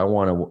again. Like, I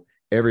want to,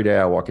 every day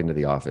I walk into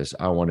the office,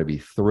 I want to be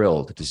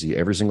thrilled to see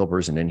every single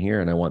person in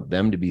here. And I want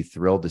them to be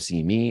thrilled to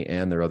see me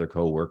and their other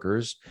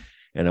coworkers.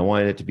 And I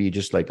want it to be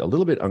just like a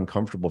little bit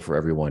uncomfortable for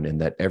everyone, in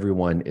that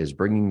everyone is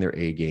bringing their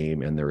A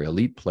game and they're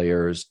elite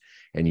players.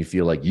 And you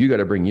feel like you got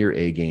to bring your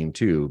A game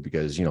too,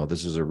 because,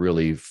 this is a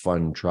really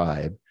fun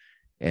tribe.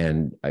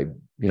 And I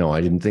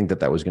didn't think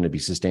that was going to be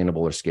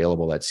sustainable or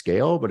scalable at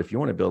scale. But if you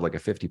want to build like a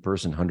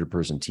 50-person,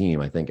 100-person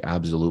team, I think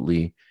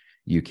absolutely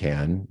you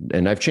can.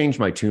 And I've changed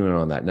my tune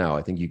on that now.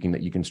 I think you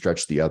can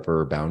stretch the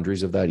upper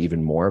boundaries of that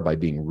even more by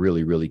being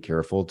really, really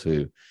careful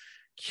to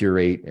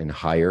curate and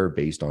hire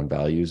based on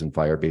values and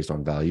fire based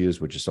on values,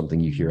 which is something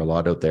you hear a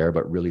lot out there,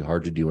 but really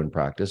hard to do in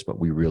practice, but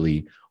we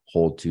really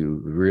hold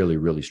to really,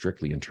 really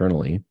strictly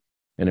internally.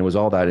 And it was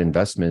all that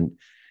investment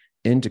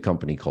into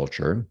company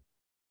culture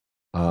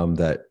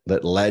that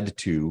led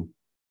to,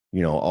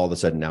 all of a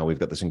sudden now we've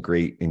got this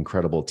great,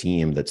 incredible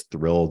team that's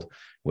thrilled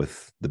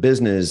with the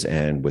business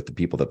and with the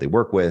people that they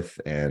work with,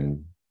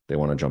 and they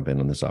want to jump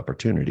in on this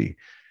opportunity.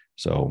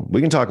 So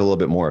we can talk a little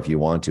bit more if you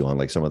want to on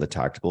like some of the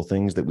tactical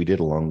things that we did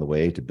along the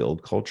way to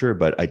build culture.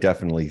 But I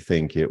definitely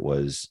think it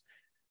was,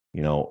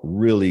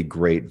 really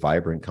great,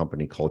 vibrant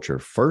company culture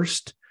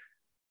first,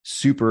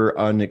 super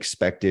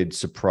unexpected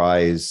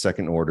surprise,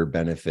 second order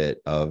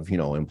benefit of,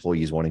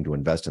 employees wanting to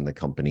invest in the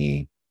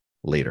company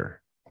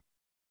later.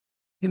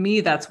 To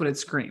me, that's what it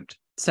screamed.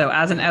 So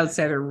as an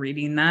outsider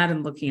reading that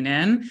and looking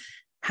in,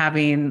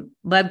 having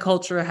led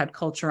culture, had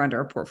culture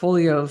under a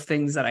portfolio of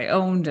things that I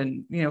owned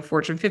and,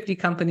 Fortune 50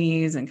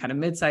 companies and kind of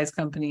mid-sized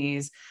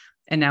companies,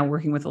 and now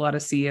working with a lot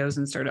of CEOs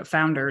and startup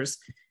founders,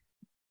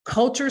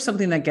 culture is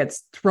something that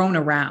gets thrown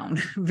around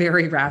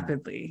very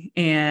rapidly.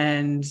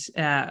 And,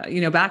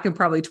 back in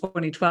probably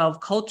 2012,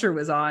 culture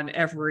was on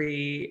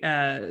every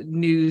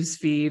news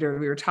feed, or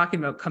we were talking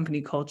about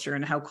company culture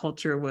and how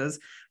culture was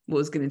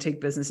going to take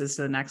businesses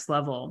to the next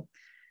level.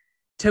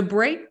 To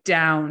break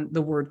down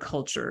the word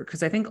culture,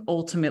 because I think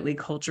ultimately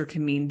culture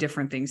can mean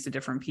different things to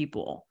different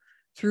people.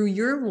 Through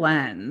your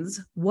lens,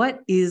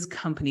 what is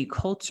company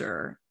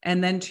culture?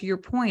 And then to your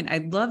point,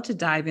 I'd love to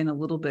dive in a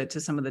little bit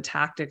to some of the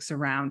tactics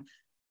around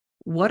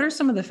what are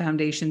some of the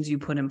foundations you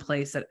put in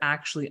place that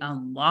actually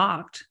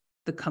unlocked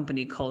the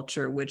company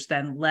culture, which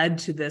then led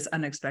to this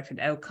unexpected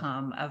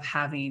outcome of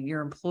having your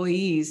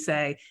employees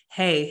say,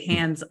 hey,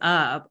 hands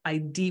up, I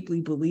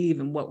deeply believe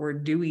in what we're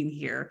doing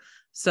here,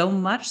 so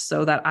much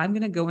so that I'm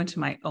going to go into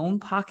my own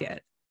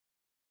pocket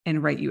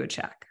and write you a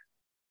check.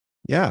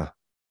 Yeah.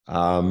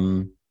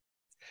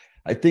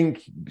 I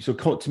think so.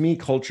 To me,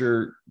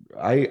 culture,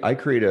 I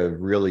create a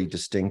really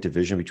distinct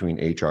division between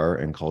HR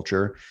and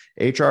culture.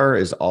 HR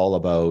is all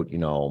about,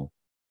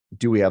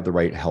 do we have the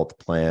right health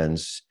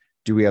plans?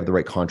 Do we have the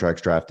right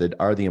contracts drafted?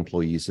 Are the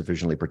employees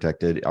sufficiently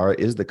protected?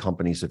 Is the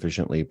company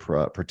sufficiently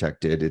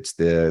protected? It's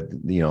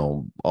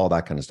all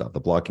that kind of stuff, the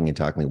blocking and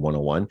tackling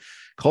 101.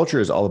 Culture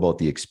is all about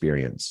the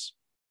experience.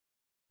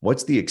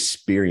 What's the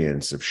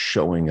experience of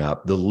showing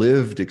up, the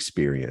lived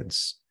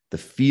experience, the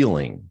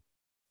feeling,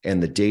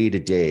 and the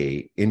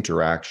day-to-day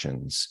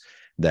interactions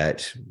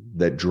that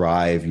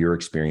drive your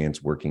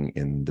experience working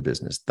in the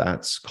business?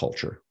 That's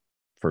culture,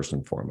 first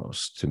and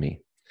foremost, to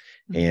me.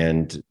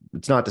 And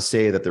it's not to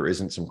say that there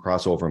isn't some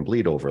crossover and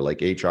bleed over,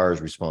 like HR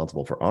is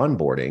responsible for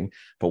onboarding,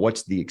 but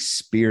what's the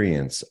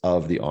experience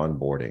of the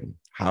onboarding?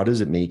 How does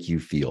it make you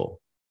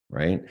feel?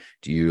 Right?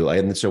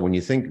 And so when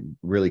you think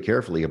really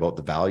carefully about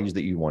the values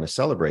that you want to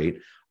celebrate,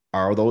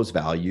 are those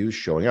values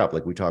showing up?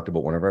 Like we talked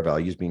about one of our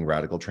values being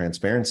radical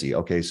transparency.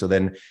 Okay, so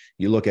then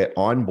you look at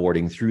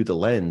onboarding through the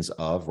lens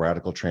of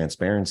radical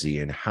transparency,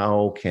 and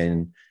how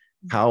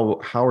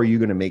are you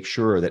going to make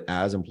sure that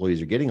as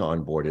employees are getting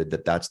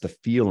onboarded, that's the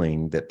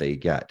feeling that they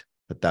get,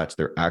 that's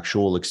their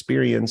actual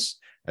experience,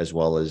 as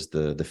well as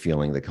the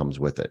feeling that comes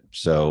with it.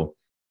 So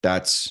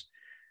that's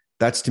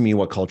to me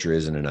what culture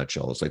is in a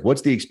nutshell. It's like,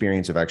 what's the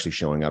experience of actually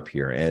showing up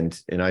here?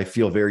 And I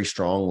feel very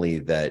strongly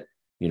that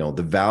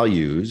the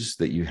values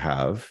that you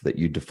have, that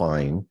you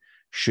define,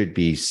 should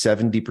be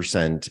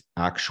 70%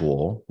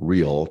 actual,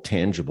 real,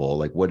 tangible,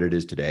 like what it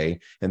is today,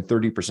 and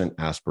 30%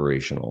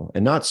 aspirational.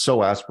 And not so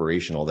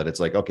aspirational that it's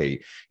like,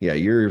 okay, yeah,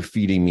 you're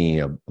feeding me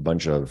a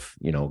bunch of,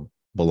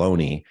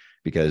 baloney,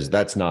 because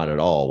that's not at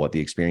all what the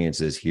experience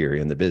is here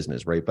in the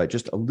business, right? But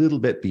just a little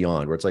bit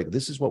beyond, where it's like,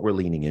 this is what we're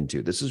leaning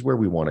into. This is where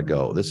we want to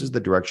go. This is the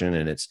direction,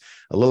 and it's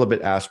a little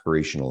bit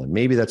aspirational. And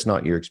maybe that's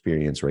not your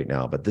experience right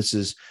now, but I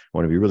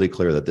want to be really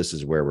clear that this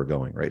is where we're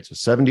going, right? So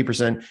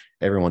 70%,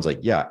 everyone's like,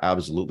 yeah,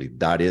 absolutely.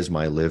 That is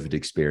my lived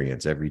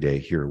experience every day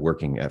here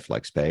working at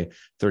FlexPay.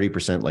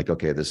 30%, like,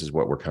 okay, this is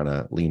what we're kind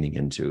of leaning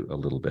into a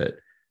little bit.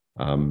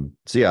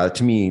 So yeah,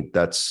 to me,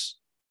 that's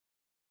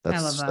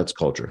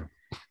culture.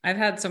 I've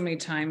had so many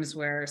times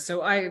where,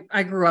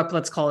 I grew up,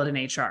 let's call it an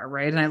HR,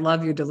 right? And I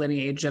love your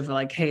delineation of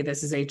like, hey,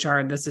 this is HR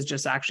and this is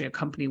just actually a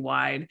company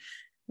wide.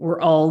 We're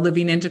all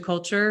living into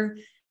culture.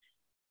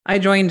 I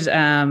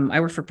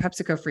worked for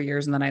PepsiCo for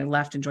years, and then I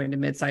left and joined a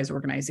mid-sized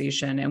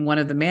organization. And one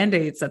of the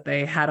mandates that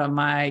they had on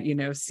my,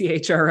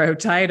 CHRO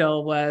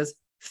title was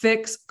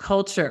fix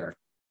culture.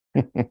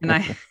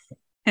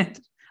 And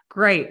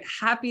great,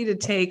 happy to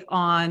take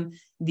on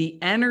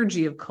the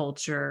energy of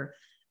culture.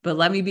 But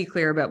let me be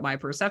clear about my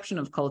perception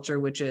of culture,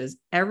 which is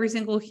every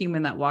single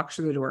human that walks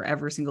through the door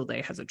every single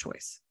day has a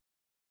choice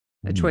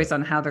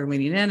on how they're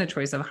leaning in, a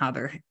choice of how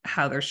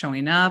they're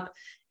showing up.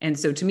 And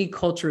so to me,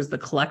 culture is the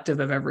collective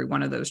of every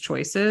one of those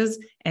choices.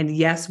 And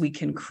yes, we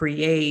can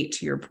create,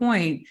 to your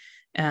point,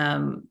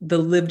 the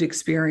lived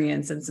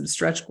experience and some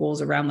stretch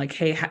goals around like,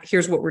 hey,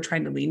 here's what we're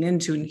trying to lean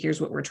into, and here's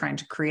what we're trying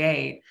to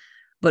create.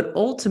 But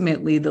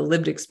ultimately, the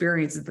lived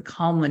experience is the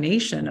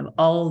culmination of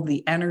all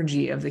the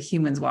energy of the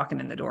humans walking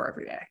in the door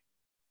every day.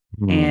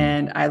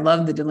 And I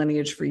love the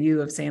delineage for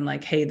you of saying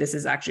like, hey, this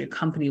is actually a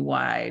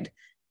company-wide,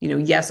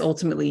 yes,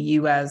 ultimately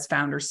you as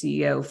founder,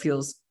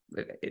 CEO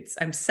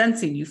I'm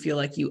sensing you feel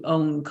like you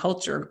own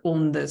culture,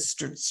 own the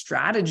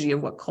strategy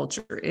of what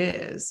culture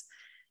is.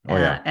 Oh,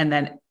 yeah. And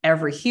then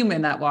every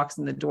human that walks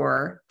in the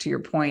door, to your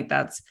point,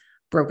 that's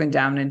broken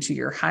down into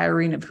your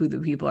hiring of who the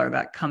people are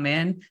that come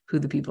in, who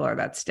the people are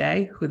that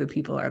stay, who the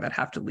people are that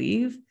have to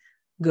leave,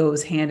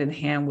 goes hand in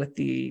hand with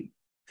the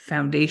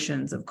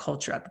foundations of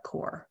culture at the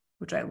core,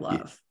 which I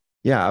love.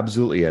 Yeah,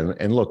 absolutely.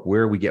 And look,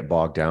 where we get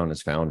bogged down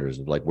as founders,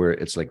 like where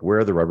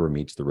the rubber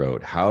meets the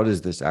road. How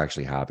does this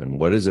actually happen?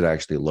 What does it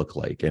actually look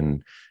like?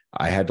 And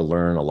I had to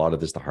learn a lot of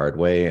this the hard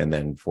way. And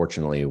then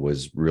fortunately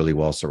was really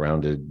well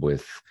surrounded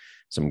with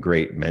some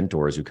great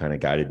mentors who kind of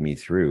guided me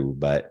through.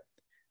 But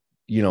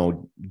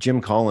Jim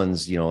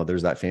Collins,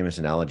 there's that famous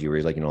analogy where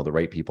he's like, the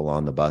right people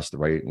on the bus, the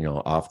right,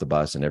 off the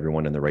bus, and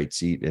everyone in the right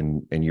seat.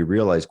 And you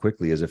realize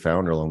quickly as a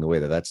founder along the way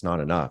that that's not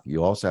enough.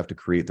 You also have to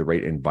create the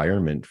right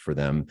environment for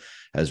them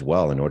as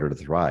well in order to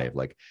thrive.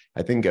 Like,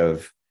 I think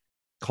of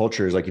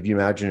cultures, like if you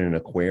imagine an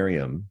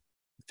aquarium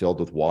filled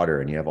with water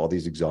and you have all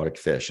these exotic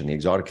fish, and the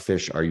exotic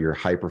fish are your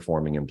high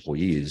performing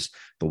employees,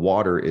 the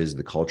water is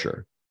the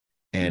culture.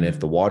 And if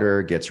the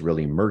water gets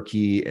really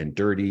murky and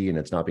dirty and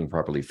it's not being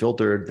properly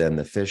filtered, then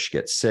the fish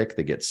get sick,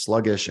 they get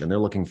sluggish, and they're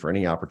looking for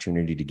any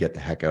opportunity to get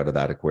the heck out of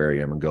that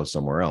aquarium and go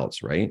somewhere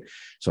else, right?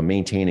 So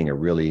maintaining a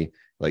really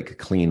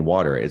clean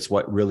water, it's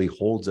what really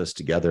holds us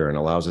together and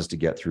allows us to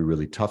get through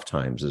really tough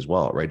times as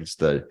well, right? It's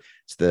the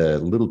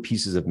little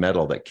pieces of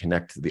metal that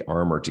connect the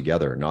armor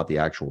together, not the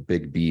actual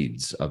big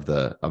beads of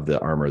the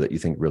armor that you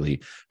think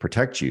really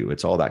protect you.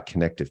 It's all that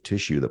connective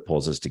tissue that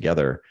pulls us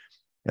together.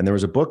 And there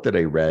was a book that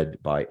I read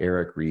by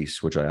Eric Ries,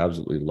 which I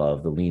absolutely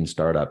love, The Lean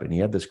Startup. And he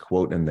had this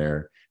quote in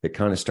there that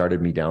kind of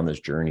started me down this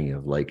journey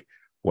of like,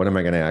 what am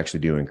I going to actually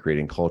do in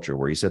creating culture?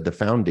 Where he said, the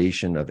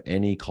foundation of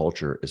any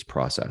culture is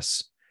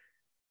process.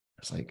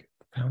 It's like,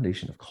 the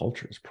foundation of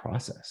culture is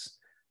process.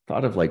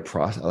 I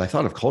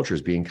thought of culture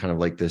as being kind of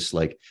like this,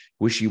 like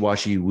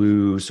wishy-washy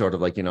woo, sort of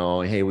like,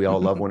 hey, we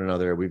all love one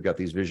another. We've got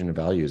these vision and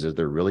values. Is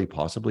there really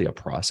possibly a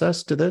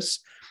process to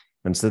this?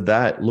 And so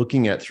that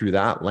looking at through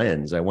that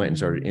lens, I went and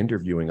started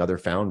interviewing other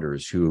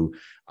founders who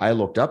I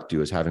looked up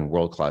to as having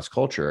world-class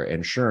culture.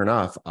 And sure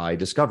enough, I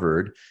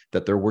discovered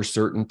that there were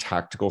certain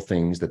tactical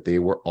things that they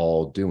were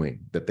all doing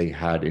that they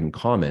had in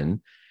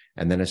common.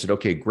 And then I said,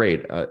 okay,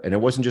 great. And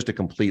it wasn't just a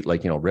complete,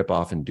 rip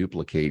off and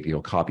duplicate,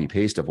 copy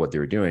paste of what they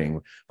were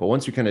doing. But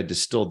once we kind of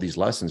distilled these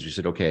lessons, we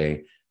said,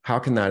 okay, how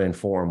can that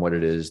inform what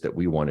it is that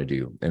we want to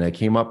do? And I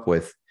came up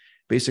with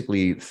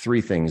basically 3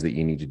 things that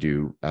you need to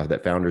do,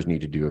 that founders need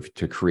to do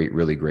to create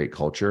really great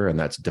culture. And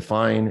that's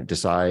define,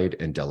 decide,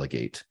 and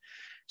delegate.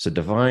 So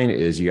define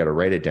is you got to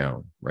write it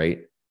down,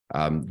 right?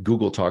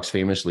 Google talks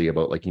famously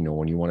about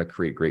when you want to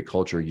create great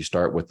culture, you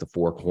start with the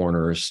 4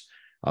 corners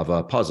of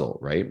a puzzle,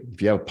 right?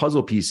 If you have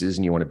puzzle pieces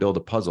and you want to build a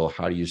puzzle,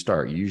 how do you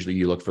start? Usually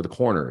you look for the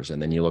corners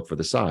and then you look for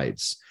the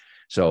sides.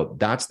 So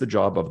that's the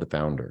job of the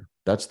founder.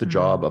 That's the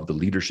job of the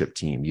leadership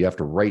team. You have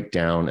to write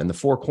down, and the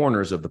 4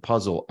 corners of the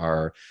puzzle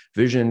are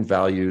vision,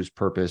 values,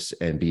 purpose,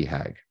 and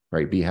BHAG,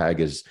 right? BHAG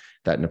is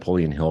that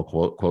Napoleon Hill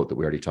quote that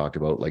we already talked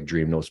about, like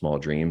dream no small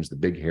dreams, the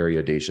big, hairy,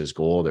 audacious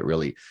goal that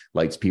really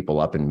lights people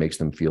up and makes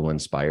them feel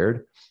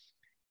inspired.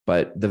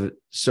 But the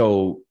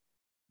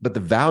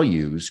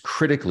values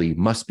critically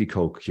must be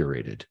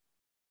co-curated.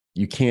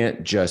 You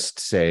can't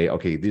just say,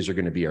 okay, these are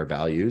going to be our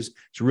values.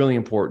 It's really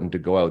important to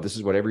go out. This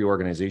is what every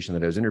organization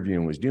that I was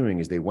interviewing was doing,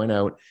 is they went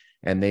out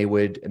and they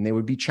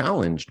would be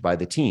challenged by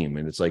the team.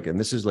 And it's like, and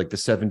this is like the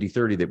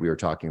 70-30 that we were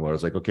talking about.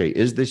 It's like, okay,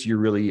 is this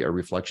really a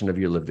reflection of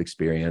your lived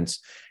experience?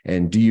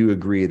 And do you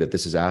agree that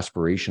this is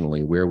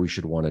aspirationally where we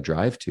should want to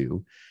drive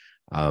to?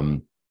 So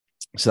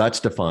that's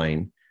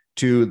define.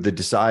 To the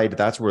decide,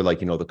 that's where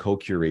the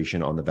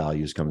co-curation on the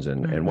values comes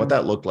in. And what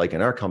that looked like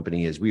in our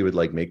company is we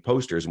would make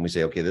posters and we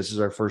say, okay, this is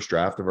our first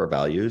draft of our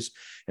values.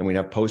 And we'd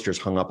have posters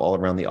hung up all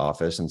around the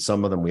office. And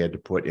some of them we had to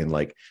put in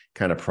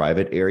kind of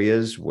private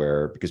areas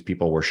because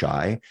people were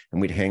shy,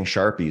 and we'd hang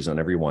Sharpies on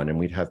everyone. And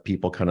we'd have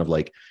people kind of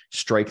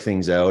strike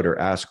things out or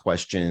ask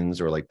questions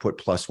or put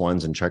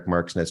 +1s and check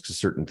marks next to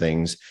certain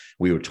things.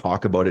 We would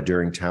talk about it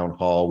during town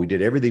hall. We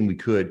did everything we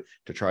could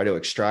to try to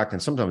extract.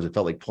 And sometimes it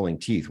felt like pulling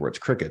teeth where it's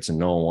crickets and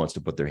no one wants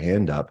to put their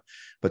hand up.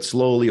 But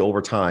slowly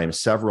over time,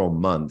 several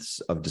months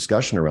of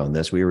discussion around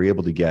this, we were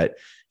able to get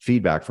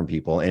feedback from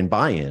people and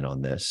buy-in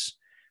on this.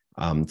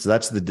 So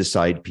that's the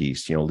decide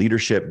piece.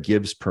 Leadership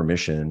gives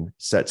permission,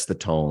 sets the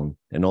tone,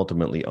 and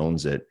ultimately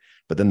owns it.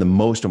 But then the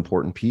most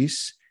important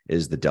piece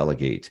is the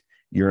delegate.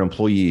 Your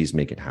employees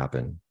make it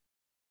happen.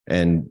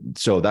 And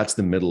so that's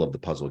the middle of the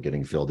puzzle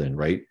getting filled in,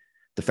 right?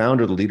 The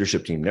founder of the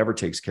leadership team never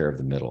takes care of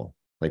the middle.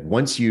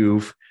 Once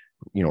you've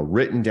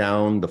written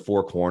down the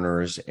 4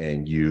 corners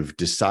and you've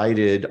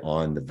decided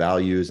on the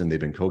values and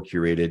they've been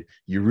co-curated,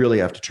 you really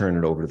have to turn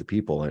it over to the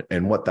people.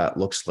 And what that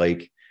looks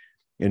like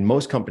in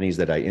most companies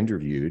that I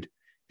interviewed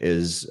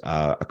is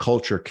a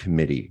culture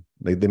committee.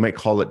 They might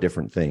call it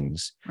different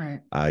things.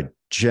 Right.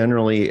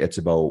 Generally, it's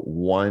about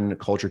 1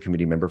 culture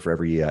committee member for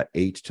every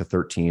 8 to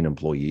 13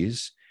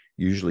 employees.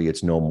 Usually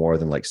it's no more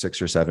than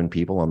 6 or 7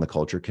 people on the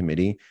culture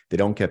committee. They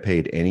don't get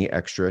paid any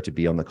extra to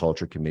be on the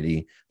culture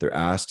committee. They're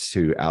asked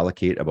to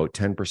allocate about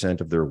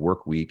 10% of their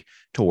work week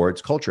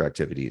towards culture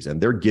activities. And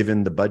they're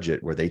given the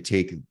budget where they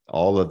take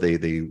all of they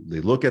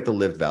look at the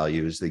lived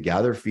values, they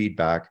gather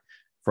feedback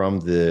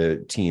from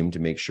the team to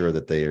make sure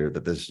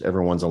that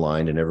everyone's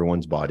aligned and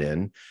everyone's bought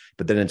in.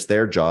 But then it's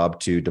their job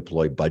to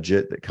deploy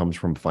budget that comes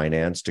from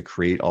finance to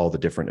create all the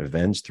different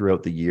events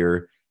throughout the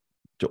year,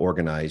 to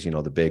organize,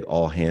 the big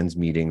all hands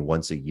meeting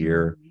once a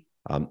year,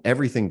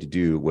 everything to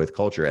do with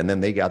culture. And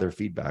then they gather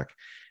feedback.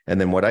 And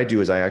then what I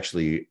do is I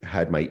actually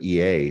had my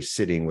EA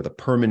sitting with a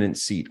permanent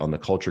seat on the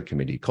culture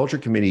committee. Culture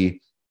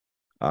committee,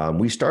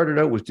 we started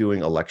out with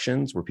doing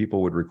elections where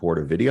people would record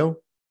a video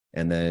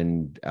And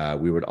then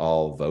we would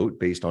all vote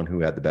based on who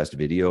had the best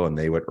video, and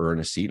they would earn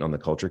a seat on the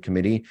culture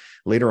committee.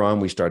 Later on,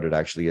 we started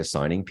actually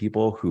assigning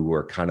people who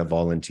were kind of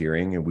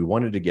volunteering, and we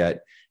wanted to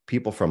get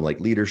people from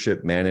like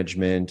leadership,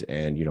 management,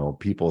 and, you know,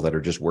 people that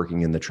are just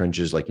working in the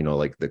trenches, like, you know,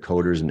 like the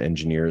coders and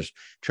engineers,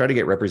 try to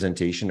get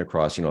representation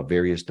across, you know,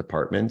 various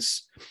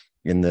departments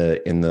on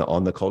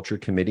the culture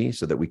committee,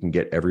 so that we can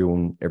get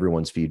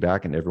everyone's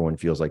feedback and everyone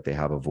feels like they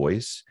have a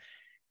voice.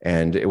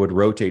 And it would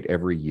rotate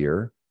every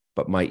year.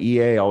 But my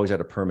EA always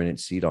had a permanent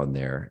seat on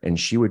there, and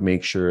she would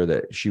make sure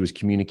that she was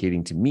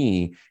communicating to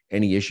me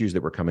any issues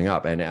that were coming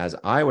up. And as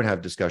I would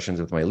have discussions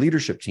with my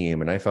leadership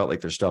team, and I felt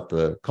like there's stuff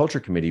the culture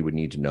committee would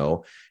need to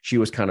know, she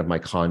was kind of my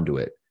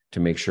conduit to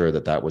make sure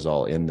that that was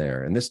all in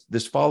there. And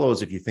this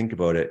follows, if you think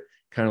about it,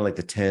 kind of like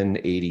the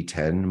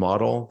 10-80-10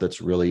 model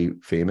that's really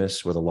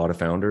famous with a lot of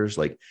founders.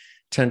 Like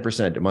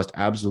 10%, it must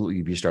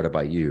absolutely be started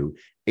by you,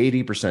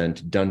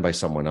 80% done by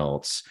someone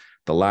else.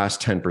 The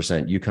last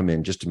 10%, you come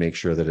in just to make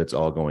sure that it's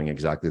all going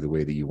exactly the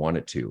way that you want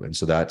it to. And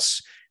so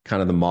that's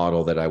kind of the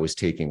model that I was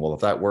taking. Well,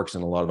 if that works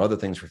in a lot of other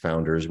things for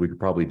founders, we could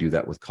probably do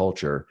that with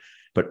culture.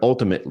 But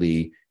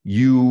ultimately,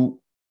 you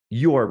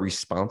are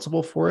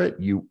responsible for it.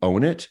 You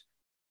own it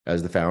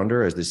as the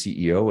founder, as the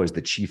CEO, as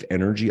the chief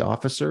energy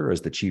officer,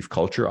 as the chief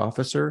culture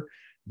officer,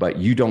 but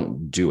you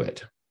don't do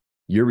it.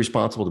 You're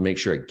responsible to make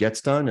sure it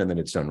gets done, and then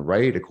it's done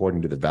right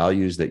according to the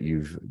values that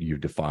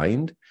you've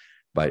defined.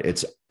 But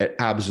it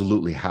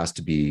absolutely has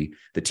to be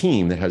the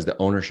team that has the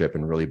ownership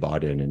and really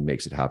bought in and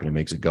makes it happen and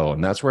makes it go.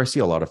 And that's where I see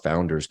a lot of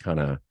founders kind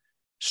of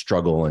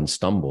struggle and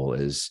stumble,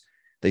 is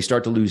they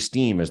start to lose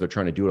steam as they're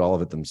trying to do all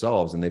of it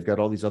themselves. And they've got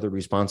all these other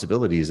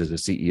responsibilities as a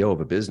CEO of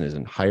a business,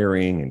 and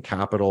hiring and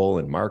capital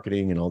and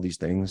marketing and all these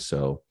things.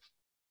 So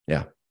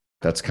yeah,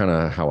 that's kind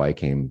of how I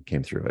came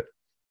through it.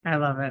 I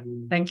love it.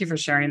 Thank you for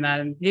sharing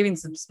that and giving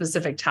some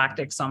specific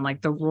tactics on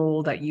like the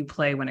role that you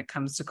play when it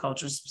comes to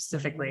culture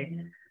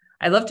specifically.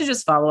 I'd love to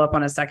just follow up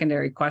on a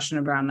secondary question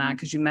around that,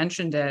 because you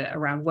mentioned it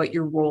around what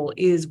your role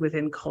is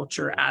within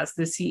culture as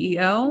the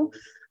CEO.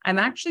 I'm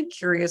actually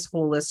curious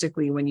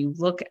holistically, when you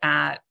look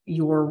at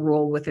your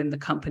role within the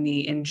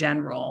company in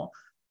general,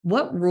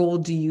 what role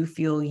do you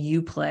feel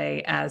you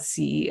play as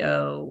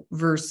CEO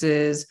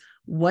versus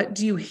what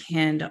do you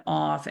hand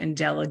off and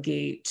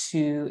delegate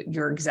to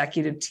your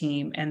executive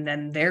team and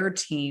then their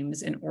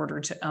teams in order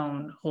to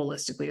own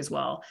holistically as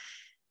well?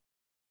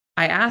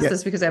 I ask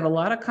this because I have a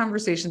lot of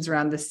conversations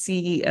around the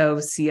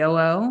CEO,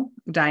 COO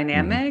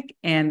dynamic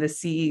and the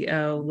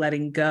CEO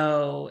letting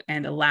go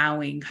and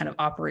allowing kind of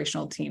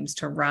operational teams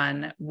to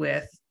run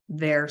with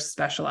their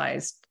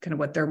specialized, kind of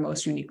what they're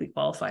most uniquely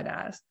qualified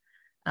as.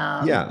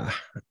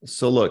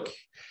 So look,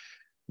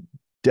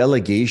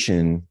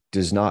 delegation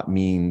does not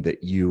mean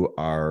that you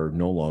are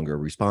no longer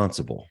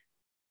responsible,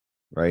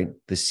 right?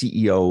 The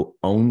CEO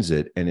owns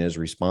it and is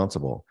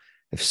responsible.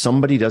 If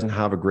somebody doesn't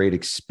have a great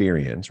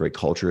experience, right?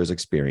 Culture is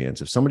experience.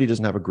 If somebody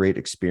doesn't have a great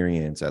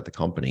experience at the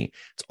company,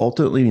 it's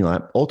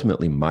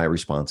ultimately my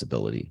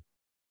responsibility.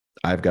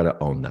 I've got to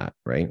own that,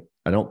 right?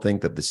 I don't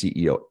think that the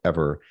CEO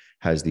ever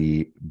has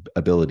the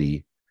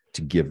ability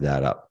to give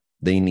that up.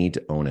 They need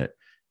to own it.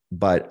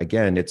 But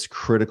again, it's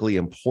critically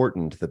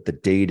important that the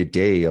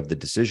day-to-day of the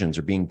decisions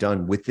are being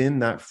done within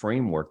that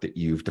framework that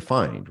you've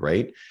defined,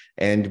 right?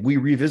 And we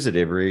revisit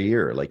every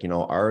year, like, you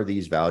know, are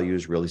these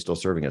values really still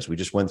serving us? We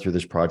just went through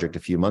this project a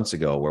few months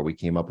ago where we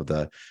came up with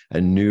a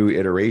new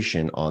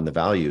iteration on the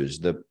values.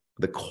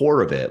 The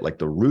core of it, like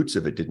the roots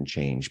of it didn't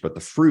change, but the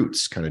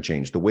fruits kind of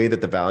changed. The way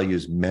that the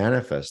values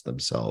manifest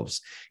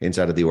themselves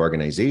inside of the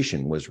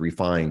organization was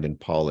refined and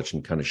polished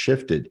and kind of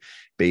shifted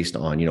based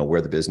on, you know,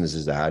 where the business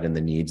is at and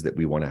the needs that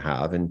we want to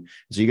have. And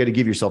so you got to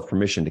give yourself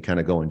permission to kind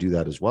of go and do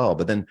that as well.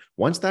 But then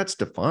once that's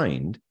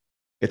defined,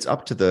 it's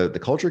up to the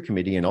culture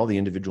committee and all the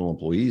individual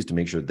employees to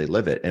make sure that they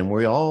live it. And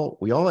we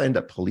all end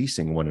up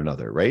policing one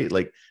another, right?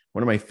 Like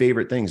one of my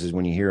favorite things is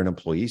when you hear an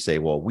employee say,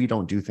 well, we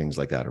don't do things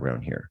like that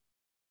around here.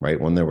 Right?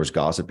 When there was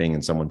gossiping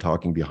and someone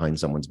talking behind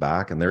someone's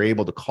back, and they're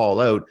able to call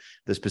out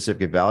the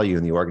specific value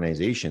in the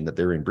organization that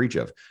they're in breach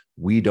of.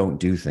 We don't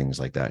do things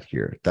like that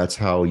here. That's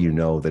how you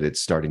know that it's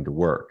starting to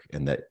work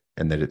and that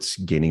it's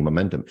gaining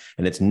momentum.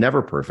 And it's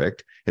never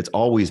perfect. It's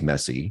always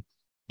messy,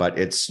 but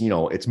it's, you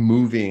know, it's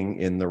moving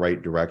in the right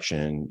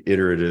direction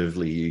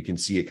iteratively. You can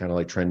see it kind of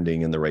like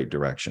trending in the right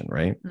direction,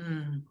 right?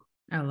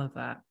 I love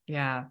that.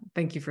 Yeah.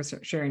 Thank you for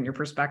sharing your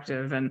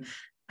perspective. And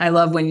I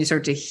love when you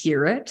start to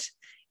hear it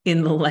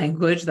in the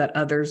language that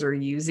others are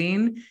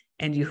using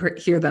and you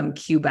hear them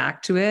cue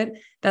back to it.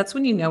 That's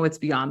when you know it's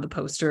beyond the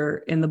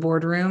poster in the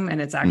boardroom and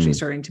it's actually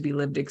starting to be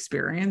lived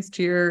experience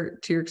to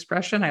your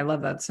expression. I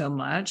love that so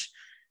much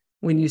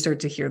when you start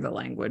to hear the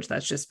language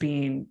that's just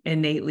being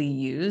innately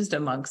used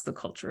amongst the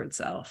culture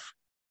itself.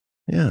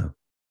 Yeah.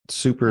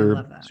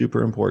 Super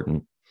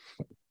important.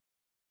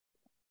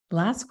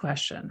 Last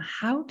question.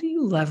 How do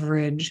you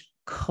leverage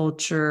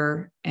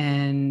culture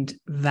and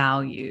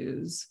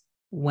values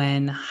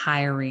when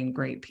hiring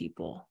great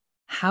people?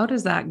 How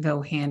does that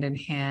go hand in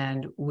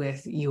hand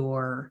with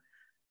your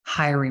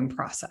hiring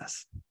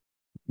process?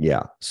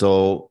 Yeah.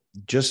 So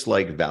just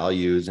like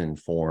values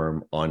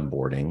inform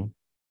onboarding,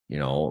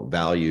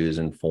 values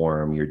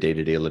inform your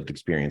day-to-day lived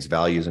experience,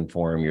 values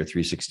inform your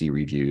 360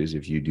 reviews.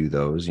 If you do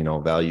those,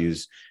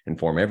 values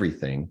inform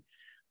everything.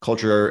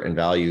 Culture and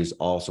values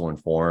also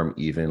inform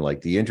even like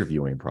the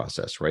interviewing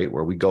process, right?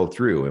 Where we go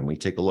through and we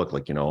take a look,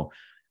 like,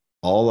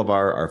 all of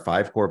our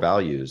five core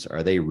values,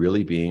 are they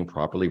really being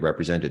properly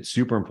represented?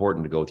 Super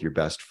important to go with your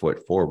best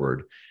foot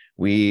forward.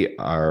 We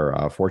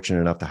are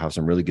fortunate enough to have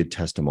some really good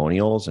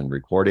testimonials and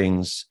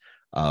recordings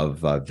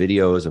of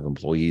videos of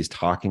employees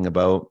talking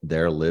about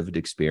their lived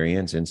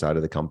experience inside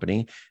of the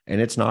company. And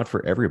it's not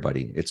for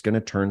everybody. It's going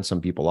to turn some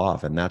people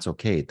off, and that's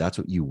okay. That's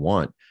what you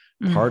want.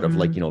 Part of,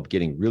 like,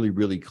 getting really,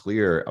 really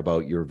clear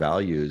about your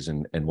values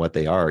and what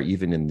they are,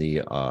 even in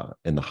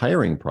the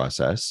hiring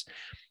process,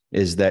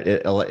 is that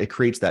it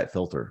creates that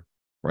filter,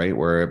 right?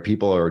 Where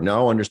people are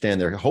now understand,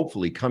 they're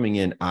hopefully coming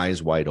in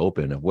eyes wide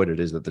open of what it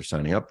is that they're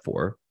signing up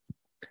for.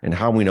 And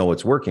how we know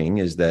it's working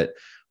is that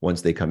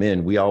once they come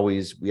in, we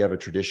have a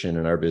tradition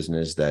in our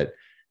business that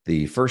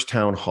the first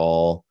town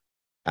hall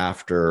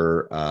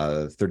after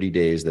 30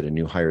 days that a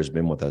new hire has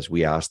been with us,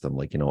 we ask them,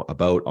 like,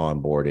 about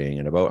onboarding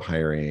and about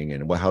hiring,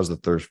 and how's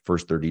the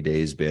first 30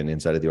 days been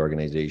inside of the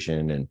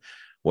organization, and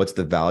what's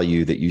the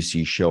value that you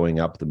see showing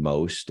up the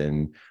most,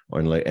 and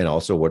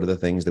also what are the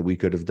things that we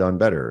could have done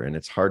better. And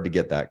it's hard to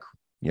get that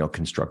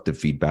constructive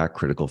feedback,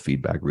 critical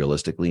feedback.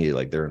 Realistically,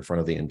 like, they're in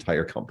front of the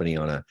entire company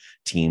on a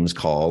Teams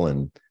call,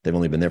 and they've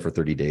only been there for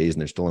 30 days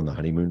and they're still in the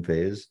honeymoon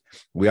phase.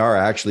 We are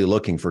actually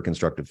looking for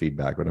constructive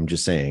feedback, but I'm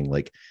just saying,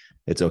 like,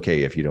 it's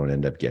okay if you don't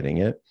end up getting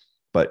it.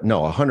 But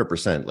no,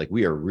 100%, like,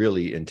 we are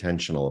really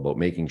intentional about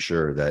making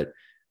sure that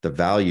the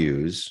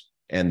values,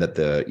 and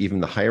that even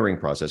the hiring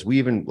process, we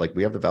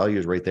have the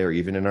values right there,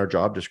 even in our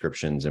job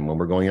descriptions. And when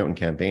we're going out and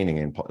campaigning,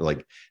 and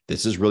like,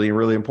 this is really,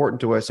 really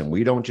important to us, and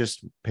we don't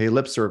just pay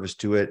lip service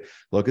to it.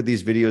 Look at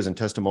these videos and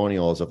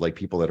testimonials of, like,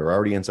 people that are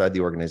already inside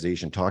the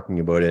organization talking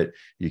about it.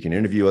 You can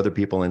interview other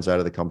people inside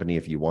of the company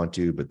if you want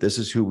to, but this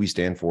is who we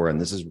stand for. And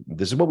this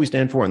is what we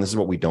stand for. And this is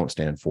what we don't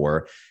stand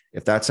for.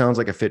 If that sounds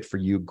like a fit for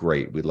you,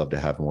 great. We'd love to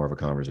have more of a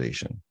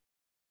conversation.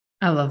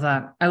 I love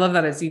that. I love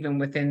that it's even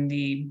within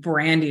the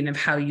branding of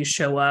how you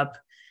show up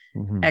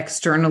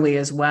externally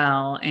as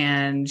well.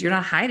 And you're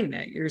not hiding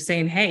it. You're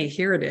saying, hey,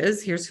 here it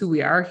is. Here's who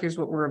we are. Here's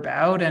what we're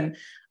about. And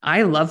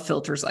I love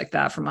filters like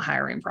that from a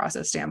hiring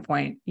process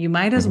standpoint. You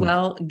might as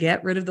well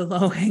get rid of the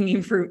low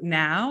hanging fruit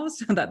now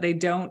so that they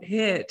don't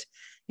hit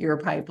your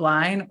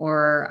pipeline.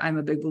 Or, I'm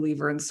a big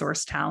believer in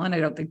source talent. I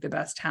don't think the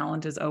best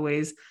talent is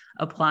always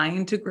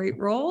applying to great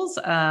roles.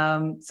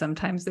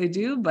 Sometimes they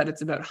do, but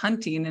it's about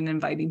hunting and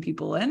inviting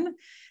people in.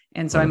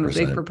 And so 100%. I'm a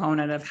big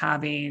proponent of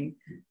having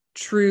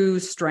true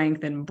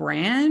strength and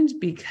brand,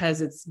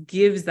 because it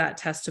gives that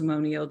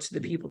testimonial to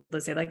the people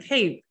that say, like,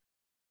 hey,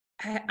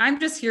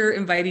 I'm just here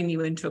inviting you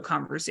into a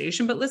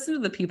conversation, but listen to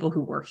the people who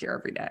work here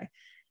every day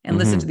and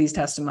listen to these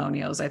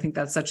testimonials. I think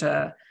that's such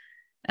a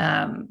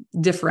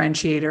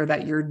differentiator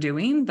that you're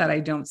doing that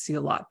I don't see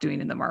a lot doing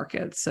in the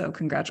market. So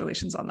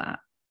congratulations on that.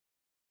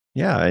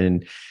 Yeah.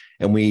 And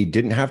we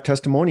didn't have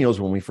testimonials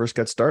when we first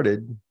got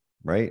started,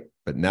 right?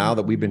 But now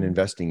that we've been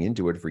investing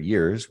into it for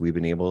years, we've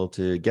been able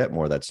to get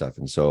more of that stuff.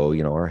 And so,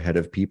 our head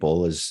of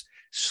people is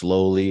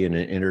slowly, in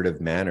an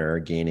iterative manner,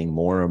 gaining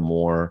more and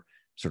more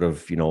sort of,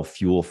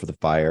 fuel for the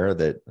fire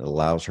that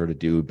allows her to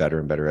do better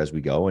and better as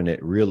we go. And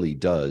it really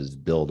does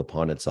build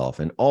upon itself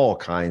in all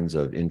kinds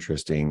of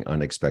interesting,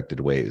 unexpected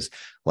ways,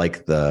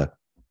 like the,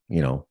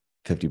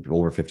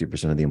 over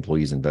 50% of the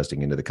employees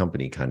investing into the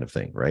company kind of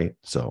thing. Right.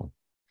 So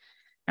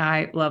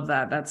I love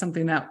that. That's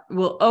something that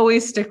will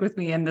always stick with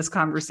me in this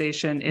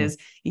conversation is,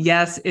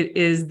 yes, it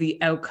is the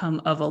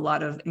outcome of a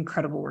lot of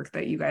incredible work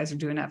that you guys are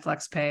doing at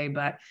FlexPay.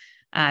 But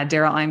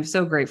Darryl, I'm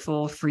so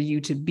grateful for you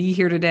to be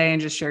here today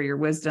and just share your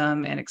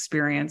wisdom and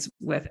experience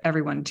with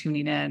everyone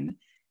tuning in.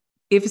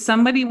 If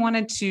somebody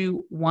wanted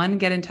to, one,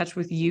 get in touch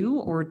with you,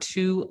 or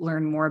two,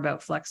 learn more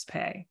about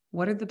FlexPay,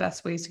 what are the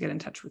best ways to get in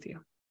touch with you?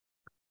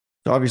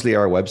 So obviously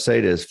our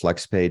website is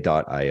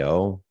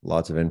flexpay.io.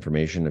 Lots of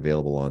information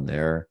available on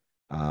there.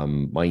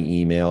 My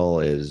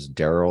email is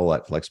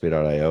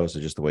Darryl@flexpay.io. So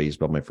just the way you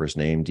spell my first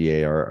name,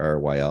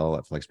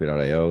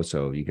 DARRYL@flexpay.io.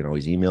 So you can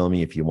always email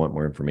me if you want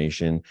more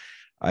information.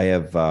 I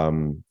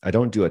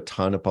don't do a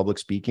ton of public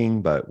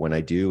speaking, but when I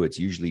do, it's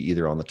usually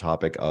either on the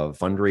topic of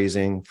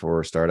fundraising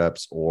for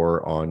startups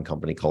or on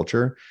company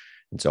culture.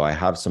 And so I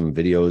have some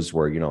videos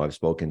where, I've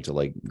spoken to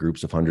like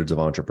groups of hundreds of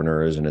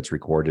entrepreneurs, and it's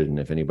recorded. And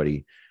if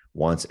anybody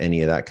wants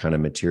any of that kind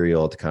of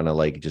material to kind of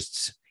like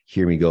just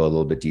hear me go a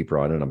little bit deeper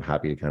on it, I'm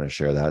happy to kind of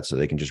share that. So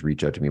they can just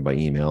reach out to me by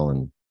email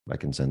and I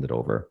can send it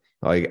over.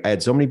 I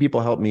had so many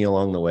people help me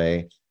along the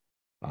way.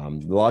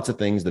 Lots of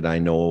things that I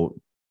know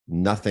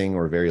nothing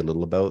or very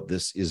little about.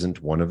 This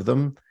isn't one of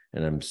them.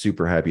 And I'm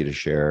super happy to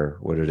share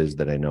what it is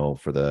that I know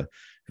for the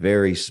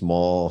very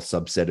small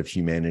subset of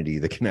humanity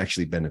that can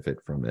actually benefit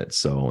from it.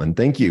 So, and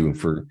thank you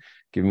for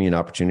giving me an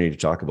opportunity to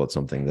talk about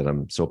something that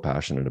I'm so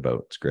passionate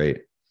about. It's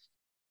great.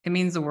 It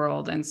means the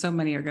world, and so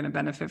many are going to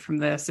benefit from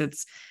this.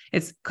 It's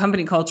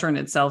company culture in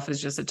itself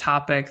is just a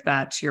topic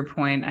that, to your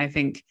point, I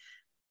think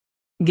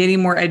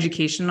getting more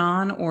education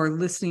on or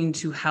listening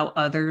to how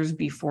others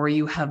before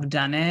you have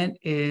done it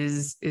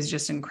is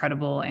just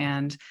incredible.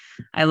 And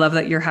I love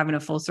that you're having a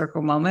full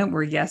circle moment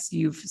where, yes,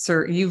 you've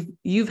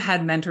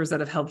had mentors that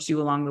have helped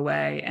you along the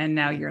way, and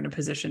now you're in a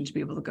position to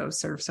be able to go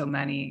serve so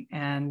many.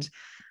 And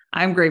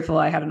I'm grateful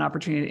I had an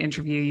opportunity to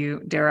interview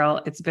you, Darryl.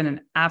 It's been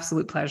an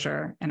absolute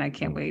pleasure, and I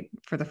can't wait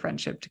for the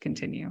friendship to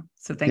continue.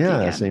 So thank you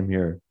again. Yeah, same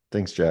here.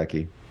 Thanks,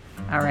 Jackie.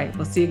 All right.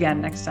 We'll see you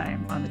again next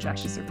time on the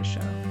Jackie Service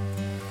Show.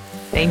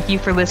 Thank you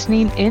for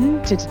listening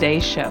in to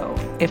today's show.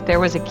 If there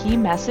was a key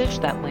message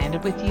that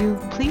landed with you,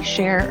 please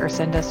share or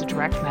send us a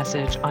direct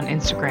message on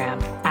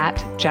Instagram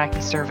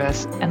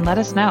 @JackieService and let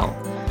us know.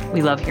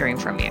 We love hearing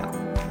from you.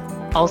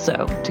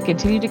 Also, to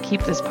continue to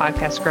keep this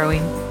podcast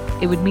growing,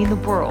 it would mean the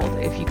world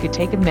if you could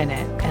take a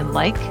minute and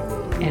like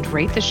and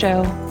rate the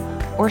show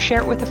or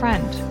share it with a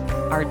friend.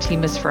 Our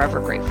team is forever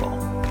grateful.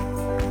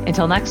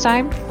 Until next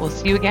time, we'll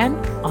see you again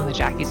on the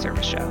Jackie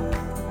Service Show.